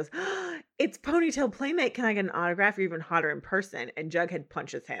Betty and goes, it's Ponytail Playmate. Can I get an autograph? You're even hotter in person. And Jughead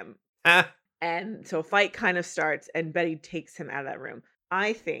punches him. And so a fight kind of starts and Betty takes him out of that room.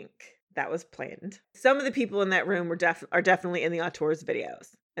 I think that was planned. Some of the people in that room are definitely in the Auteurs videos.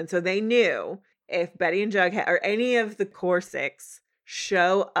 And so they knew if Betty and Jughead or any of the core six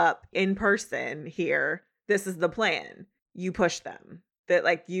show up in person here, this is the plan. You push them. That's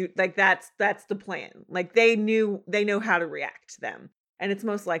the plan. Like they know how to react to them. And it's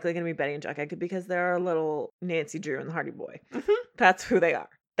most likely going to be Betty and Jughead because they're a little Nancy Drew and the Hardy Boy. Mm-hmm. That's who they are.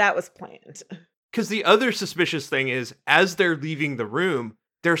 That was planned. Because the other suspicious thing is, as they're leaving the room,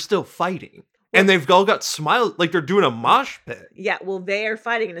 they're still fighting. And they've all got smiles, like they're doing a mosh pit. Yeah, well, they are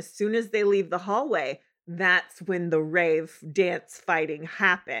fighting. And as soon as they leave the hallway, that's when the rave dance fighting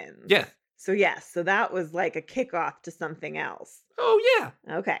happens. Yeah. So yes, so that was like a kickoff to something else. Oh,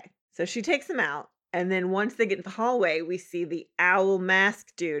 yeah. Okay. So she takes him out. And then once they get to the hallway, we see the owl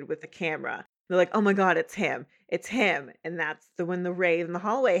mask dude with the camera. They're like, oh my God, it's him. It's him. And that's when the rave in the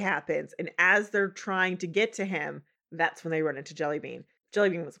hallway happens. And as they're trying to get to him, that's when they run into Jellybean.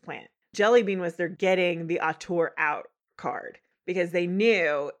 Jellybean was a plant. Jellybean was they're getting the auteur out card. Because they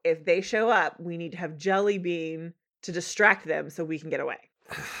knew if they show up, we need to have Jellybean to distract them so we can get away.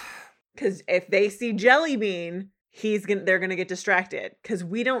 Because if they see Jellybean, they're gonna get distracted. Because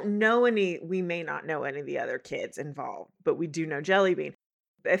we may not know any of the other kids involved, but we do know Jellybean.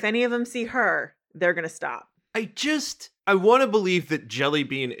 If any of them see her, they're gonna stop. I want to believe that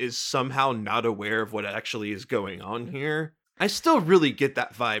Jellybean is somehow not aware of what actually is going on here. I still really get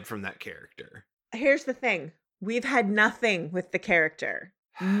that vibe from that character. Here's the thing. We've had nothing with the character.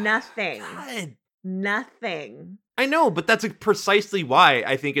 Nothing. God. Nothing. I know, but that's precisely why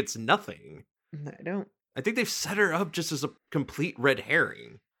I think it's nothing. I don't. I think they've set her up just as a complete red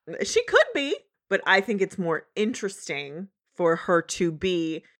herring. She could be, but I think it's more interesting for her to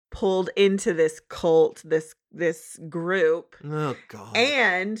be pulled into this cult, this group. Oh, God.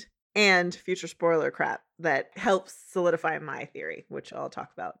 And future spoiler crap that helps solidify my theory, which I'll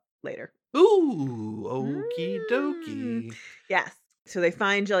talk about later. Ooh, okie dokie. Yes. So they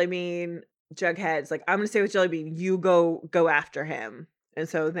find Jellybean. Jughead's like, I'm going to stay with Jellybean. You go after him. And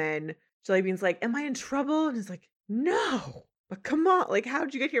so then Jellybean's like, am I in trouble? And he's like, no. But come on. Like,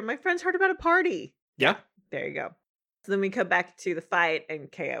 how'd you get here? My friends heard about a party. Yeah. There you go. So then we come back to the fight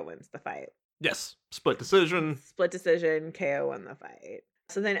and KO wins the fight. Yes. Split decision. KO won the fight.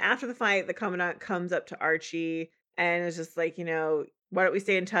 So then after the fight, the commandant comes up to Archie and is just like, why don't we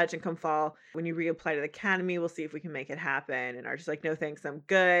stay in touch and come fall? When you reapply to the academy, we'll see if we can make it happen. And Archie's like, no, thanks. I'm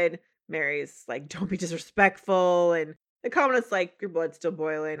good. Mary's like, don't be disrespectful. And the commandant's like, your blood's still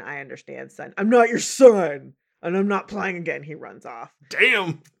boiling. I understand, son. I'm not your son. And I'm not playing again. He runs off.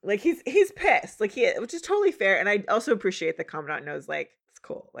 Damn. Like, he's pissed. Like, which is totally fair. And I also appreciate the commandant knows, like, it's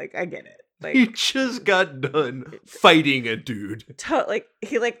cool. Like, I get it. Like, he just got done fighting a dude.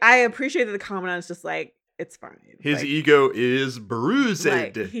 I appreciate that the commandant's just like, It's fine. His ego is bruised.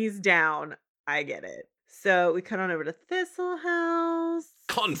 Like, he's down. I get it. So we cut on over to Thistle House.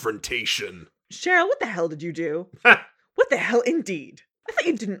 Confrontation. Cheryl, what the hell did you do? What the hell, indeed? I thought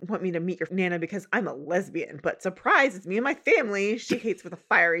you didn't want me to meet your Nana because I'm a lesbian, but surprise, it's me and my family. She hates with a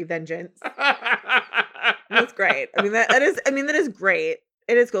fiery vengeance. That's great. I mean, that is great.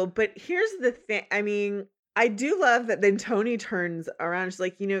 It is cool. But here's the thing. I mean, I do love that then Tony turns around. She's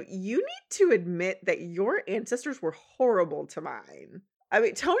like, you need to admit that your ancestors were horrible to mine. I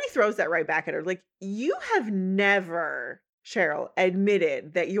mean, Tony throws that right back at her. Like, you have never, Cheryl,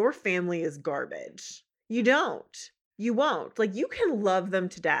 admitted that your family is garbage. You don't. You won't. Like, you can love them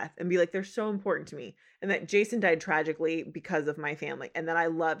to death and be like, they're so important to me. And that Jason died tragically because of my family. And that I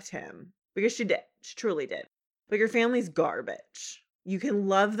loved him. Because she did. She truly did. But your family's garbage. You can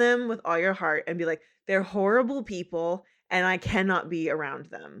love them with all your heart and be like, they're horrible people and I cannot be around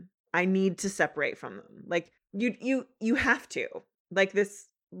them. I need to separate from them. Like, you have to. Like, this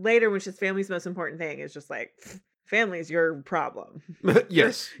later, which is family's most important thing, is just like, family's your problem.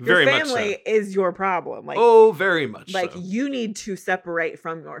 Yes, very much so. Your family is your problem. Like, oh, very much like, so. you need to separate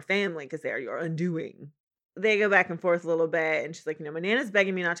from your family because they are your undoing. They go back and forth a little bit, and she's like, my Nana's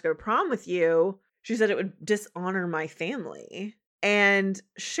begging me not to go to prom with you. She said it would dishonor my family. And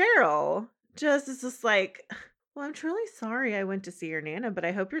Cheryl just is just like, well, I'm truly sorry I went to see your Nana, but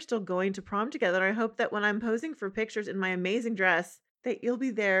I hope you're still going to prom together. I hope that when I'm posing for pictures in my amazing dress, that you'll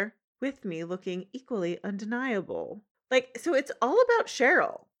be there with me looking equally undeniable. Like, so it's all about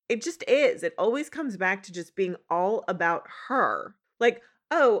Cheryl. It just is. It always comes back to just being all about her. Like,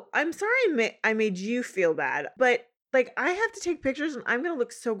 oh, I'm sorry I made you feel bad, but like, I have to take pictures and I'm going to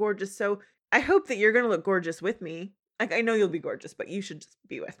look so gorgeous. So I hope that you're going to look gorgeous with me. Like, I know you'll be gorgeous, but you should just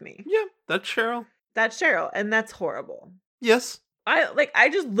be with me. Yeah, that's Cheryl. That's Cheryl, and that's horrible. Yes. I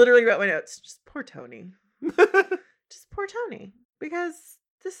just literally wrote my notes. Just poor Tony. Just poor Tony. Because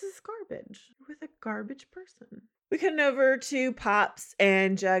this is garbage with a garbage person. We cut over to Pops,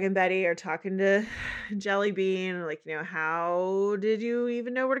 and Jug and Betty are talking to Jelly Bean. Like, how did you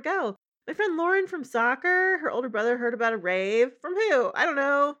even know where to go? My friend Lauren from soccer, her older brother heard about a rave. From who? I don't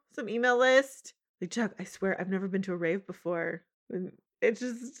know. Some email list. Like, Jug, I swear I've never been to a rave before. And it's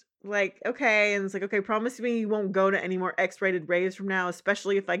just like, okay. And it's like, okay, promise me you won't go to any more X-rated raves from now,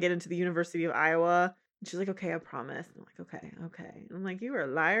 especially if I get into the University of Iowa. And she's like, okay, I promise. And I'm like, okay. And I'm like, you are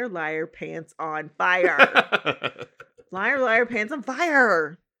liar, liar, pants on fire. Liar, liar, pants on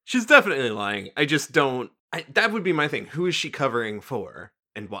fire. She's definitely lying. I just don't. That would be my thing. Who is she covering for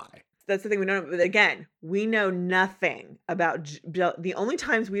and why? That's the thing we don't know. But again, we know nothing about the only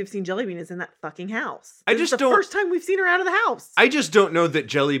times we have seen Jelly Bean is in that fucking house. It's the first time we've seen her out of the house. I just don't know that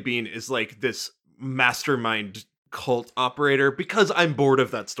Jelly Bean is like this mastermind cult operator because I'm bored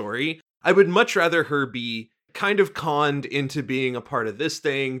of that story. I would much rather her be kind of conned into being a part of this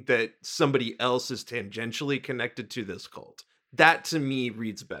thing that somebody else is tangentially connected to this cult. That to me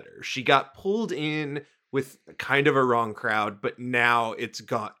reads better. She got pulled in with kind of a wrong crowd, but now it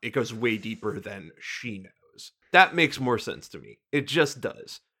goes way deeper than she knows. That makes more sense to me. It just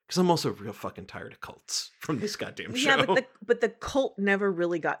does. Because I'm also real fucking tired of cults from this goddamn show. Yeah, but the cult never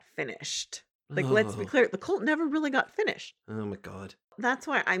really got finished. Like, let's be clear, the cult never really got finished. Oh my god. That's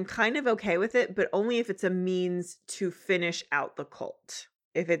why I'm kind of okay with it, but only if it's a means to finish out the cult.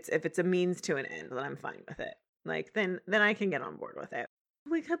 If it's a means to an end, then I'm fine with it. Like, then I can get on board with it.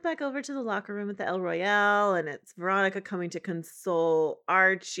 We cut back over to the locker room at the El Royale, and it's Veronica coming to console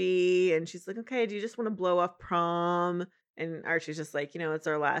Archie, and she's like, okay, do you just want to blow off prom? And Archie's just like, it's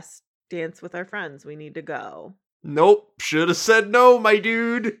our last dance with our friends. We need to go. Nope. Should have said no, my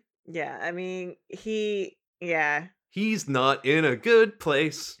dude. Yeah, I mean, He's not in a good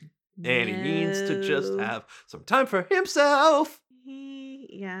place, and he needs to just have some time for himself.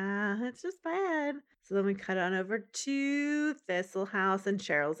 It's just bad. So then we cut on over to Thistle House, and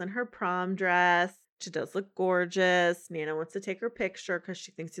Cheryl's in her prom dress. She does look gorgeous. Nana wants to take her picture because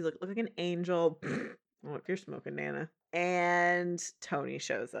she thinks you look like an angel. Oh, if you're smoking, Nana. And Tony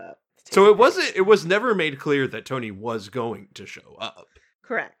shows up. So it was never made clear that Tony was going to show up.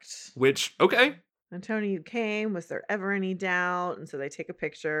 Correct. Which, okay. And Tony, you came. Was there ever any doubt? And so they take a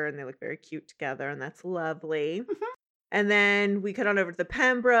picture, and they look very cute together, and that's lovely. And then we cut on over to the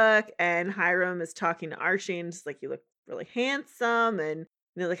Pembroke, and Hiram is talking to Archie, and just like, you look really handsome. And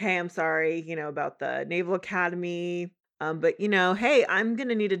they're like, hey, I'm sorry, about the Naval Academy. But, hey, I'm going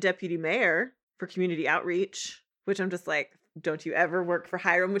to need a deputy mayor for community outreach, which I'm just like, don't you ever work for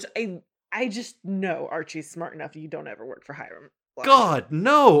Hiram? Which I just know Archie's smart enough. You don't ever work for Hiram. God,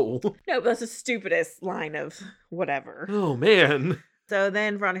 no. No, but that's the stupidest line of whatever. Oh, man. So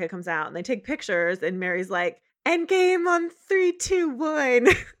then Veronica comes out and they take pictures and Mary's like, end game on 3, 2, 1.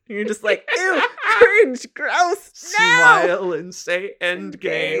 You're just like, ew, cringe, gross, no! Smile and say end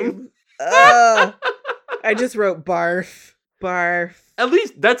game. Ugh. I just wrote barf. Barf. At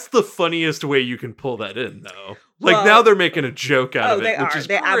least that's the funniest way you can pull that in, though. Like, Well, now they're making a joke out of they it, which are. is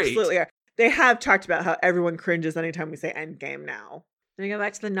They great. absolutely are. They have talked about how everyone cringes anytime we say end game now. Then we go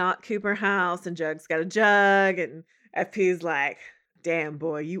back to the Not Cooper house, and Jug's got a jug, and FP's like, damn,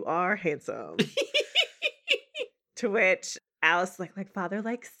 boy, you are handsome. To which Alice like father,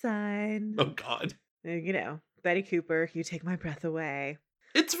 like son. Oh, God. And, you know, Betty Cooper, you take my breath away.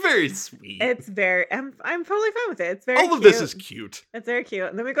 It's very sweet. It's very, I'm totally fine with it. It's very All of cute. this is cute. It's very cute.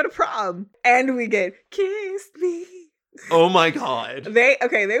 And then we go to prom, and we get Kiss Me. Oh, my God. They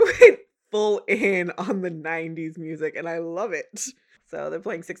went full in on the 90s music, and I love it. So they're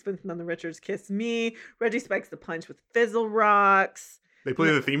playing Sixpence None the Richer's Kiss Me. Reggie spikes the punch with Fizzle Rocks. They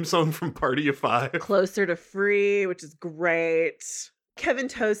play the theme song from Party of Five. Closer to Free, which is great. Kevin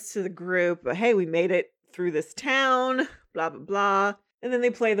toasts to the group, hey, we made it through this town, blah, blah, blah. And then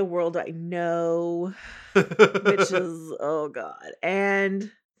they play The World I Know, which is, oh God.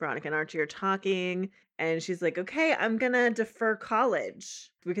 And Veronica and Archie are talking, and she's like, okay, I'm going to defer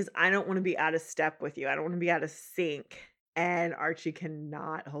college because I don't want to be out of step with you. I don't want to be out of sync. And Archie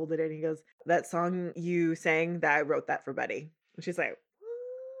cannot hold it in. He goes, that song you sang, that I wrote that for Betty. And she's like,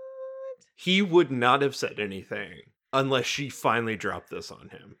 what? He would not have said anything unless she finally dropped this on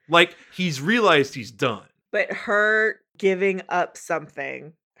him. Like, he's realized he's done. But her giving up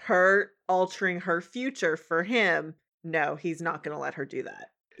something, her altering her future for him, no, he's not going to let her do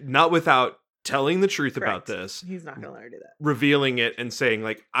that. Not without telling the truth about Correct. this. He's not going to let her do that. Revealing it and saying,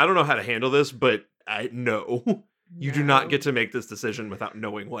 like, I don't know how to handle this, but I know. You do not get to make this decision without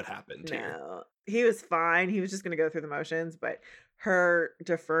knowing what happened here. No, he was fine. He was just going to go through the motions, but her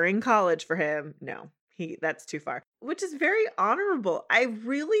deferring college for him, no, that's too far, which is very honorable. I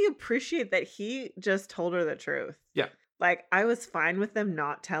really appreciate that he just told her the truth. Yeah. Like, I was fine with them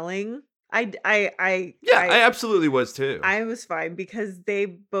not telling. I absolutely was too. I was fine because they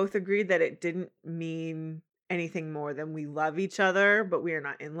both agreed that it didn't mean anything more than we love each other, but we are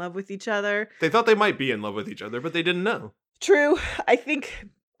not in love with each other. They thought they might be in love with each other, but they didn't know. True. I think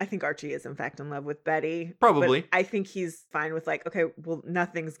Archie is in fact in love with Betty. Probably. I think he's fine with like, okay, well,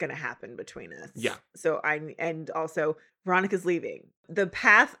 nothing's going to happen between us. Yeah. So and also Veronica's leaving. The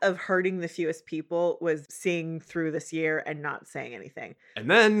path of hurting the fewest people was seeing through this year and not saying anything.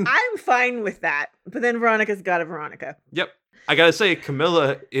 And then I'm fine with that. But then Veronica's got a Veronica. Yep. I got to say,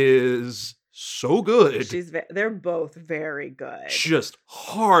 Camilla is so good. They're both very good. Just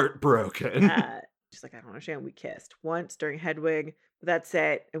heartbroken. She's like, I don't understand. We kissed once during Hedwig, but that's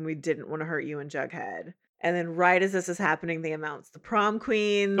it. And we didn't want to hurt you and Jughead. And then right as this is happening, they announce the prom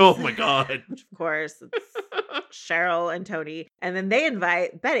queens. Oh my God. Which of course, it's Cheryl and Tony. And then they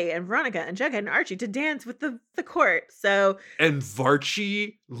invite Betty and Veronica and Jughead and Archie to dance with the court. So and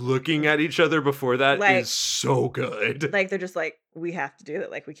Varchi looking at each other before that is so good. Like, they're just like, we have to do it.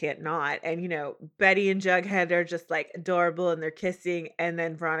 Like, we can't not. And, you know, Betty and Jughead are just like adorable and they're kissing. And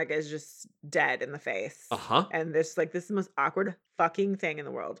then Veronica is just dead in the face. Uh-huh. And this is the most awkward fucking thing in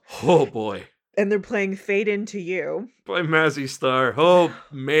the world. Oh boy. And they're playing Fade Into You by Mazzy Star. Oh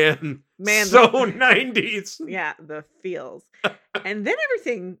man. So 90s. Yeah, the feels. And then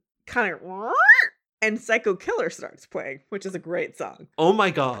everything kind of and Psycho Killer starts playing, which is a great song. Oh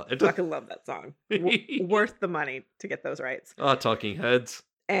my God. I fucking love that song. Worth the money to get those rights. Talking Heads.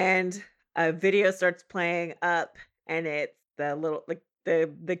 And a video starts playing up, and it's the little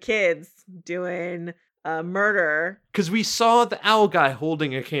the kids doing murder. Because we saw the owl guy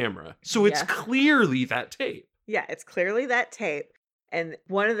holding a camera. So it's clearly that tape. Yeah, it's clearly that tape. And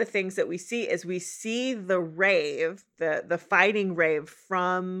one of the things that we see is the rave, the fighting rave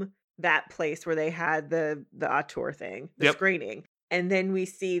from that place where they had the auteur thing, the screening. And then we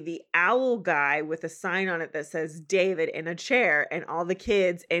see the owl guy with a sign on it that says David in a chair, and all the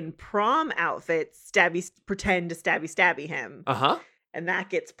kids in prom outfits pretend to stabby him. Uh-huh. And that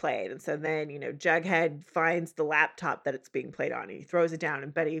gets played. And so then, you know, Jughead finds the laptop that it's being played on. And he throws it down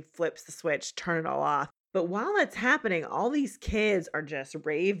and Betty flips the switch, turn it all off. But while that's happening, all these kids are just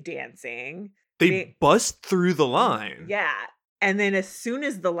rave dancing. They bust through the line. Yeah. And then as soon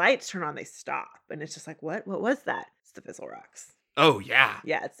as the lights turn on, they stop. And it's just like, what? What was that? It's the Fizzle Rocks. Oh, yeah.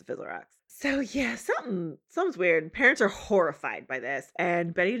 Yeah, it's the Fizzle Rocks. So, yeah, something's weird. Parents are horrified by this.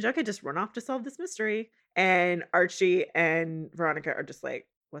 And Betty and Jughead just run off to solve this mystery. And Archie and Veronica are just like,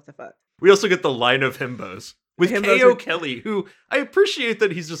 what the fuck? We also get the line of himbos. With him, those K.O. are Kelly, who I appreciate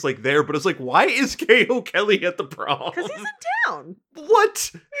that he's just like there, but it's like, why is K.O. Kelly at the prom? because he's in town.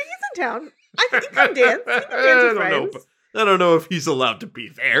 What? He's in town. I think he can dance. He can dance I with don't know. friends. I don't know if he's allowed to be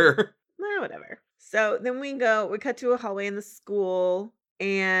there. Whatever. So then we cut to a hallway in the school,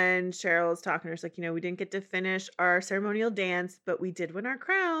 and Cheryl is talking to her. She's like, we didn't get to finish our ceremonial dance, but we did win our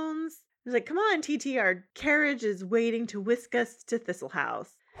crowns. She's like, come on, TT, our carriage is waiting to whisk us to Thistle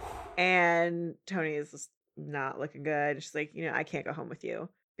House. And Tony is just not looking good. She's like, I can't go home with you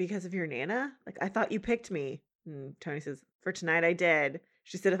because of your Nana. Like, I thought you picked me. And Tony says, for tonight I did.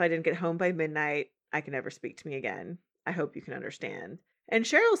 She said if I didn't get home by midnight, I can never speak to me again. I hope you can understand. And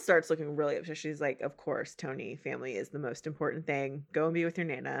Cheryl starts looking really upset. She's like, of course, Tony, family is the most important thing. Go and be with your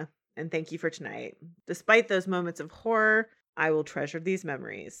Nana. And thank you for tonight. Despite those moments of horror, I will treasure these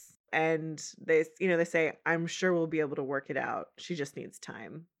memories. And they say, I'm sure we'll be able to work it out. She just needs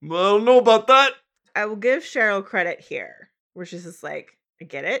time. Well, I don't know about that. I will give Cheryl credit here, where she's just like, I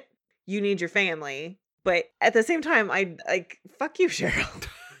get it. You need your family. But at the same time, I like, fuck you, Cheryl.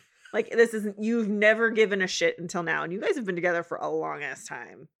 Like, you've never given a shit until now. And you guys have been together for a long ass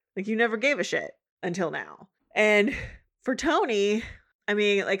time. Like, you never gave a shit until now. And for Tony, I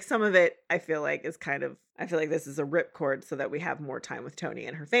mean, like, some of it I feel like this is a ripcord so that we have more time with Tony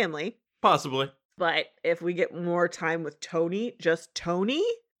and her family. Possibly. But if we get more time with Tony, just Tony,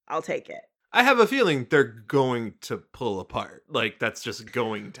 I'll take it. I have a feeling they're going to pull apart. Like, that's just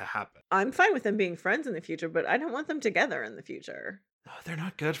going to happen. I'm fine with them being friends in the future, but I don't want them together in the future. Oh, they're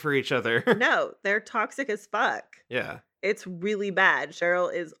not good for each other. No, they're toxic as fuck. Yeah. It's really bad.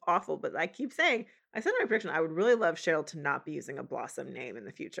 Cheryl is awful, but I keep saying, I said in my prediction, I would really love Cheryl to not be using a Blossom name in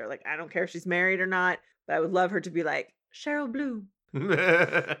the future. Like, I don't care if she's married or not, but I would love her to be like, Cheryl Blue.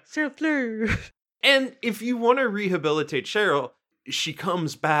 Cheryl Fleur. And if you want to rehabilitate Cheryl, she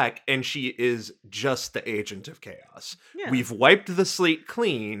comes back and she is just the agent of chaos. Yeah. We've wiped the slate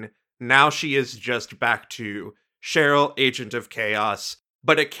clean. Now she is just back to Cheryl, agent of chaos,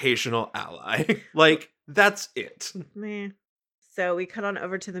 but occasional ally. Like, that's it. Meh. So we cut on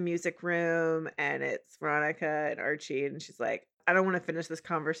over to the music room, and it's Veronica and Archie, and she's like, I don't want to finish this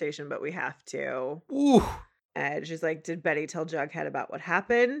conversation, but we have to. Ooh. And she's like, did Betty tell Jughead about what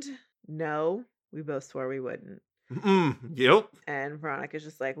happened? No, we both swore we wouldn't. Yep. And Veronica's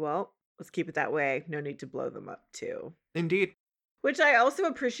just like, well, let's keep it that way. No need to blow them up too. Indeed. Which I also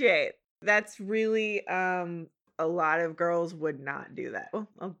appreciate. That's really, a lot of girls would not do that.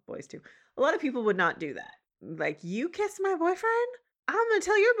 Well, boys too. A lot of people would not do that. Like, you kiss my boyfriend? I'm going to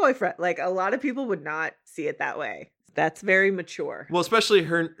tell your boyfriend. Like, a lot of people would not see it that way. That's very mature. Well, especially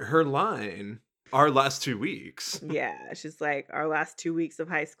her line, our last 2 weeks. Yeah, she's like, our last 2 weeks of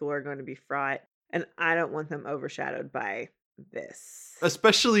high school are going to be fraught, and I don't want them overshadowed by this.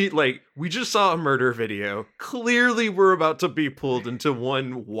 Especially, like, we just saw a murder video. Clearly, we're about to be pulled into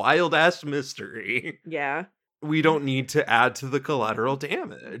one wild-ass mystery. Yeah. We don't need to add to the collateral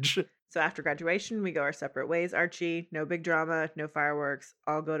damage. So after graduation, we go our separate ways, Archie. No big drama, no fireworks.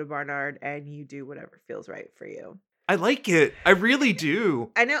 I'll go to Barnard, and you do whatever feels right for you. I like it. I really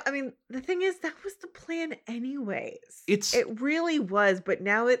do. I know. I mean, the thing is, that was the plan anyways. It really was, but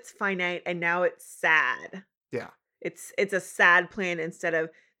now it's finite, and now it's sad. Yeah. It's a sad plan instead of,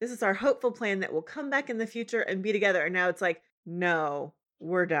 this is our hopeful plan that will come back in the future and be together. And now it's like, no,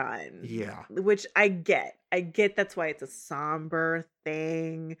 we're done. Yeah. Which I get. That's why it's a somber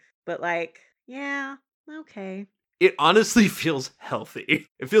thing. But like, yeah, okay. It honestly feels healthy.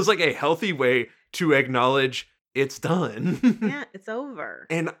 It feels like a healthy way to acknowledge it's done. Yeah, it's over.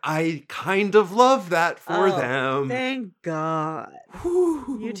 And I kind of love that for them. Thank God.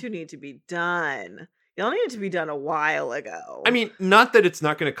 Whew. You two need to be done. Y'all needed to be done a while ago. I mean, not that it's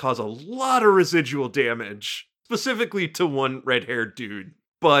not going to cause a lot of residual damage, specifically to one red-haired dude,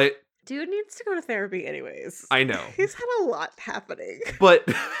 but... Dude needs to go to therapy anyways. I know. He's had a lot happening. But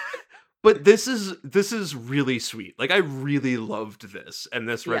this is really sweet. Like, I really loved this and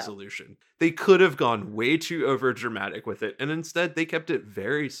this resolution. They could have gone way too over dramatic with it, and instead they kept it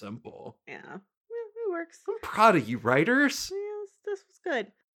very simple. Yeah. It works. I'm proud of you, writers. Yeah, this was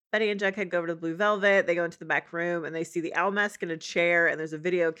good. Betty and Jughead go over to the Blue Velvet. They go into the back room and they see the owl mask in a chair, and there's a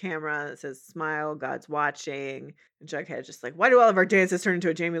video camera that says, "Smile, God's watching." And Jughead's just like, why do all of our dances turn into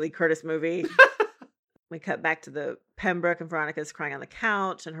a Jamie Lee Curtis movie? We cut back to the Pembroke, and Veronica's crying on the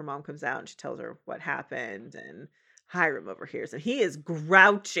couch, and her mom comes out and she tells her what happened, and Hiram overhears, and he is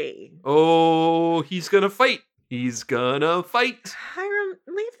grouchy. Oh, he's gonna fight. He's gonna fight. Hiram,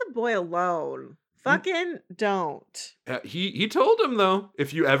 leave the boy alone. Fucking don't. He told him, though,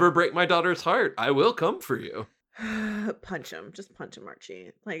 if you ever break my daughter's heart, I will come for you. Punch him. Just punch him,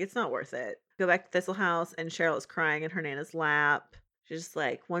 Archie. Like, it's not worth it. Go back to Thistle House, and Cheryl is crying in her Nana's lap. She's just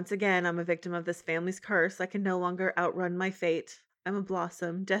like, once again, I'm a victim of this family's curse. I can no longer outrun my fate. I'm a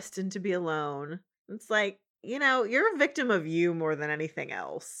blossom, destined to be alone. It's like, you're a victim of you more than anything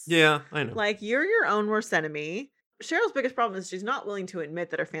else. Yeah, I know. Like, you're your own worst enemy. Cheryl's biggest problem is she's not willing to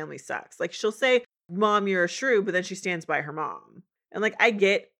admit that her family sucks. Like, she'll say, Mom, you're a shrew, but then she stands by her mom. And, like,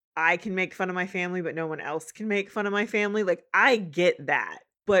 I can make fun of my family, but no one else can make fun of my family. Like, I get that.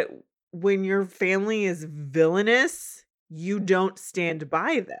 But when your family is villainous, you don't stand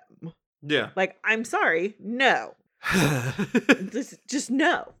by them. Yeah. Like, I'm sorry. No. just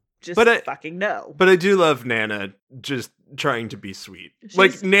no. Just fucking no. But I do love Nana just trying to be sweet.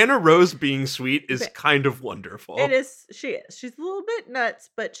 Like, Nana Rose being sweet is kind of wonderful. It is. She is. She's a little bit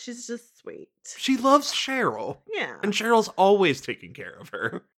nuts, but she's just sweet. She loves Cheryl. Yeah. And Cheryl's always taking care of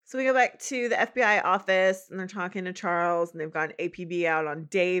her. So we go back to the FBI office, and they're talking to Charles, and they've got an APB out on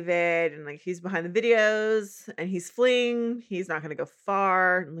David, and, like, he's behind the videos, and he's fleeing. He's not going to go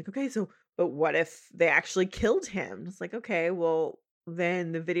far. And I'm like, okay, but what if they actually killed him? It's like, okay, well,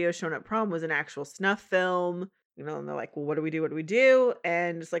 then the video shown at prom was an actual snuff film, and they're like, well, what do we do? What do we do?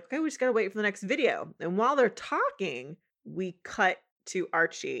 And it's like, okay, we just got to wait for the next video. And while they're talking, we cut to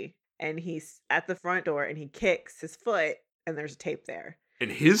Archie, and he's at the front door, and he kicks his foot, and there's a tape there. And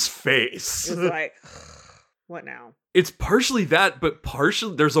his face. It's like, what now? It's partially that, but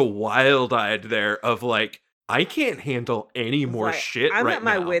partially there's a wild-eyed there of like, I can't handle any more shit right now. I'm at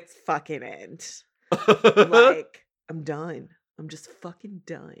my wit's fucking end. Like, I'm done. I'm just fucking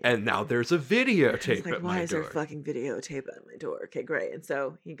done. And now there's a videotape like, at my door. Why is there a fucking videotape at my door? Okay, great. And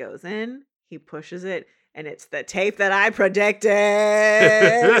so he goes in, he pushes it, and it's the tape that I predicted.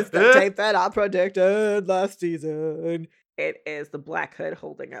 It's the tape that I predicted last season. It is the Black Hood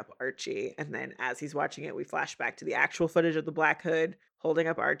holding up Archie. And then as he's watching it, we flash back to the actual footage of the Black Hood holding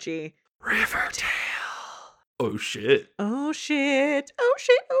up Archie. Riverdale. Oh, shit. Oh, shit. Oh,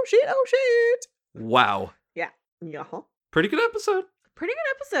 shit. Oh, shit. Oh, shit. Wow. Yeah. Yeah. Pretty good episode. Pretty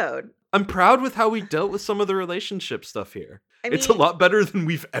good episode. I'm proud with how we dealt with some of the relationship stuff here. It's a lot better than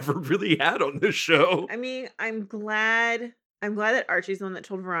we've ever really had on this show. I mean, I'm glad that Archie's the one that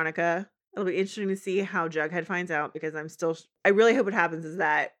told Veronica. It'll be interesting to see how Jughead finds out, because I really hope what happens is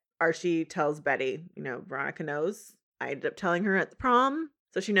that Archie tells Betty, Veronica knows. I ended up telling her at the prom,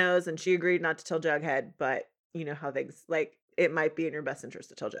 so she knows, and she agreed not to tell Jughead, but you know how things, like, it might be in your best interest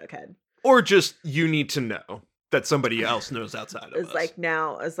to tell Jughead. Or just, you need to know that somebody else knows outside of us.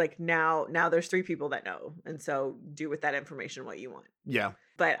 Now there's 3 people that know, and so do with that information what you want. Yeah.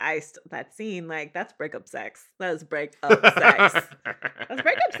 But that scene, like, that's breakup sex. That is breakup sex. That's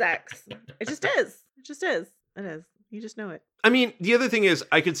breakup sex. It just is. It just is. It is. You just know it. I mean, the other thing is,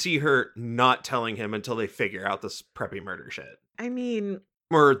 I could see her not telling him until they figure out this preppy murder shit. I mean,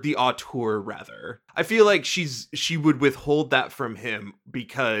 or the auteur, rather. I feel like she would withhold that from him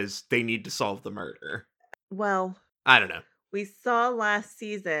because they need to solve the murder. Well, I don't know. We saw last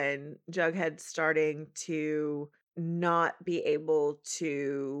season Jughead starting to not be able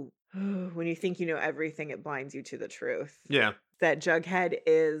to, when you think you know everything, it blinds you to the truth. Yeah. That Jughead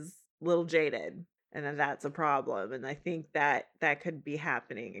is a little jaded, and that's a problem. And I think that could be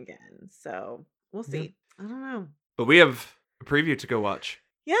happening again. So we'll see. Yeah. I don't know. But we have a preview to go watch.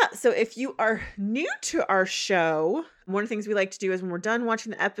 Yeah, so if you are new to our show, one of the things we like to do is when we're done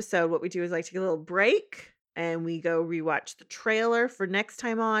watching the episode, what we do is like take a little break and we go rewatch the trailer for next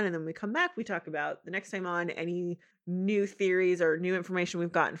time on, and then we come back, we talk about the next time on, any new theories or new information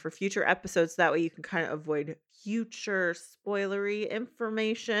we've gotten for future episodes. That way you can kind of avoid future spoilery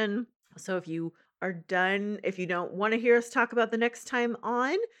information. So if you are done, if you don't want to hear us talk about the next time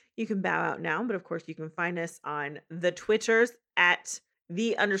on, you can bow out now. But of course, you can find us on the Twitters at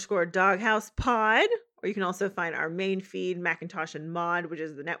 _doghouse pod, or you can also find our main feed, Macintosh and Mod, which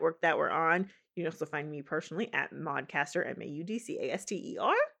is the network that we're on. You can also find me personally at Modcaster,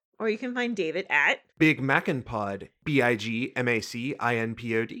 MAUDCASTER, or you can find David at Big Macin Pod, BIGMACINPOD.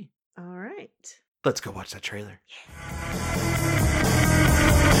 All right. Let's go watch that trailer.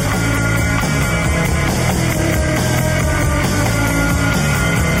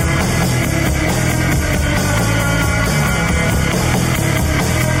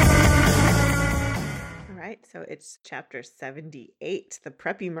 So it's chapter 78, the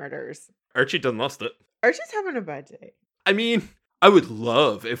Preppy Murders. Archie done lost it. Archie's having a bad day. I mean, I would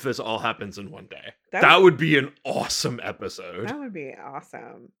love if this all happens in one day. That would be an awesome episode. That would be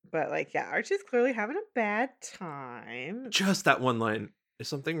awesome. But like, yeah, Archie's clearly having a bad time. Just that one line. Is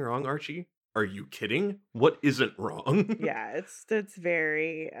something wrong, Archie? Are you kidding? What isn't wrong? Yeah, it's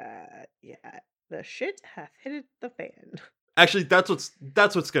very, yeah. The shit hath hit the fan. Actually, that's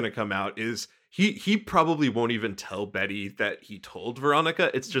what's gonna come out is he probably won't even tell Betty that he told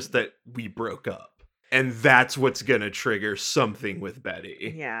Veronica. It's just that we broke up. And that's what's gonna trigger something with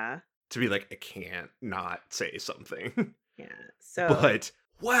Betty. Yeah. To be like, I can't not say something. Yeah. So But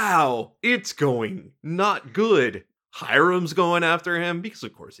wow, it's going not good. Hiram's going after him because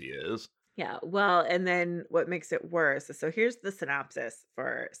of course he is. yeah, well, and then what makes it worse is, so here's the synopsis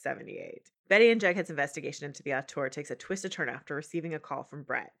for 78. Betty and Jughead's investigation into the auteur takes a twisted turn after receiving a call from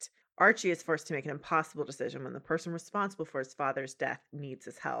Brett. Archie is forced to make an impossible decision when the person responsible for his father's death needs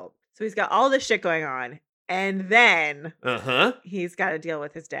his help. So he's got all this shit going on, and then he's got to deal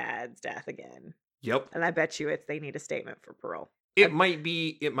with his dad's death again. Yep. And I bet you they need a statement for parole. It might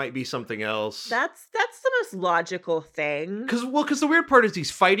be something else. That's the most logical thing. Because the weird part is he's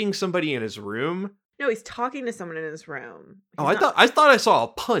fighting somebody in his room. No, he's talking to someone in his room. I thought I saw a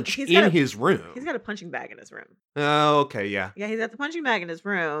punch in his room. He's got a punching bag in his room. Oh, okay, yeah. Yeah, he's got the punching bag in his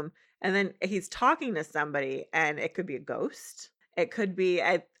room, and then he's talking to somebody, and it could be a ghost. It could be,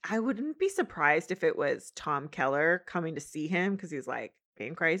 I wouldn't be surprised if it was Tom Keller coming to see him because he's like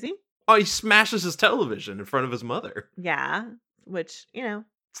being crazy. Oh, he smashes his television in front of his mother. Yeah, which,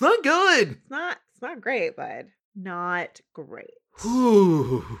 it's not good. It's not great, bud. Not great.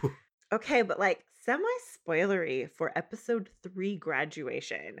 Ooh. Okay, but like semi-spoilery for episode 3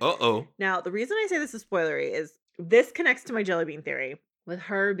 graduation. Uh-oh. Now, the reason I say this is spoilery is this connects to my jelly bean theory with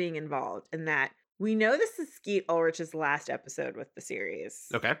her being involved in that we know this is Skeet Ulrich's last episode with the series.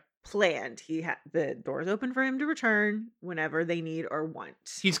 Okay. Planned. The door's open for him to return whenever they need or want.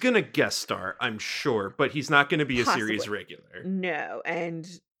 He's gonna guest star, I'm sure, but he's not gonna be a series regular. No, and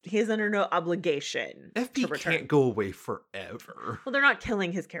he's under no obligation FP to return. Can't go away forever. Well, they're not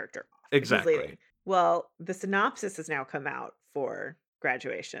killing his character off. Exactly. Well, the synopsis has now come out for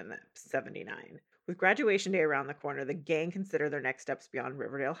graduation, 79. With graduation day around the corner, the gang consider their next steps beyond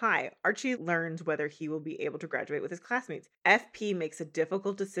Riverdale High. Archie learns whether he will be able to graduate with his classmates. FP makes a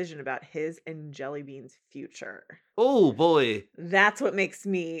difficult decision about his and Jellybean's future. Oh, boy. That's what makes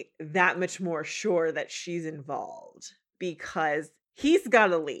me that much more sure that she's involved. Because he's got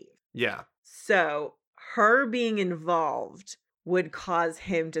to leave. Yeah. So her being involved would cause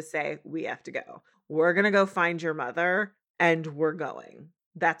him to say, we have to go. We're going to go find your mother, and we're going.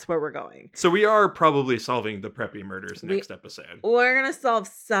 That's where we're going. So we are probably solving the Preppy murders next episode. We're going to solve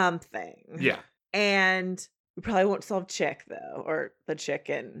something. Yeah. And we probably won't solve Chick, though, or the Chick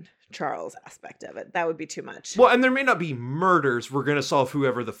and Charles aspect of it. That would be too much. Well, and there may not be murders. We're going to solve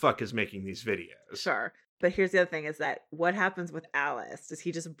whoever the fuck is making these videos. Sure. But here's the other thing is that what happens with Alice? Does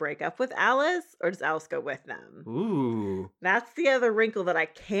he just break up with Alice, or does Alice go with them? Ooh. That's the other wrinkle that I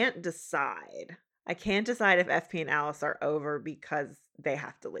can't decide. I can't decide if FP and Alice are over because they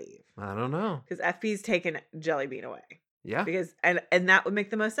have to leave. I don't know. Because FP's taken Jellybean away. Yeah. Because and that would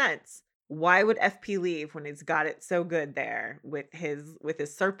make the most sense. Why would FP leave when he's got it so good there with his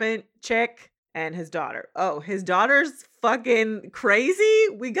serpent chick and his daughter? Oh, his daughter's fucking crazy?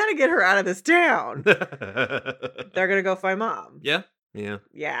 We gotta get her out of this town. They're gonna go find mom. Yeah. Yeah.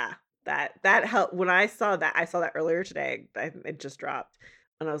 Yeah. That helped. When I saw that earlier today. It just dropped.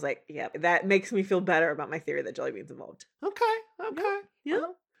 And I was like, yeah, that makes me feel better about my theory that Jellybean's involved. Okay. Yeah.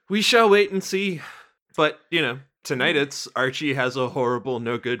 We shall wait and see. But, tonight it's Archie has a horrible,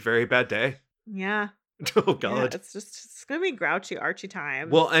 no good, very bad day. Yeah. Oh, God. Yeah, it's going to be grouchy Archie time.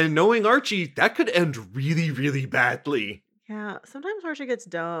 Well, and knowing Archie, that could end really, really badly. Yeah. Sometimes Archie gets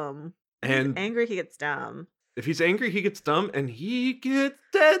dumb. And he's angry, he gets dumb. If he's angry, he gets dumb, and he gets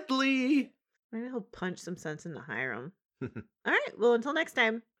deadly. Maybe he'll punch some sense into Hiram. All right. Well, until next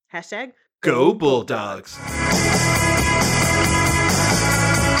time, hashtag Go Bulldogs.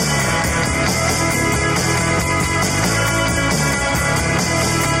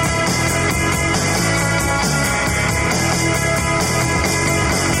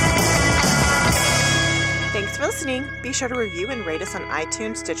 Thanks for listening. Be sure to review and rate us on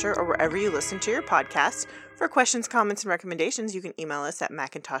iTunes, Stitcher, or wherever you listen to your podcast. For questions, comments, and recommendations, you can email us at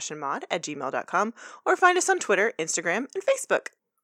macintoshandmod@gmail.com or find us on Twitter, Instagram, and Facebook.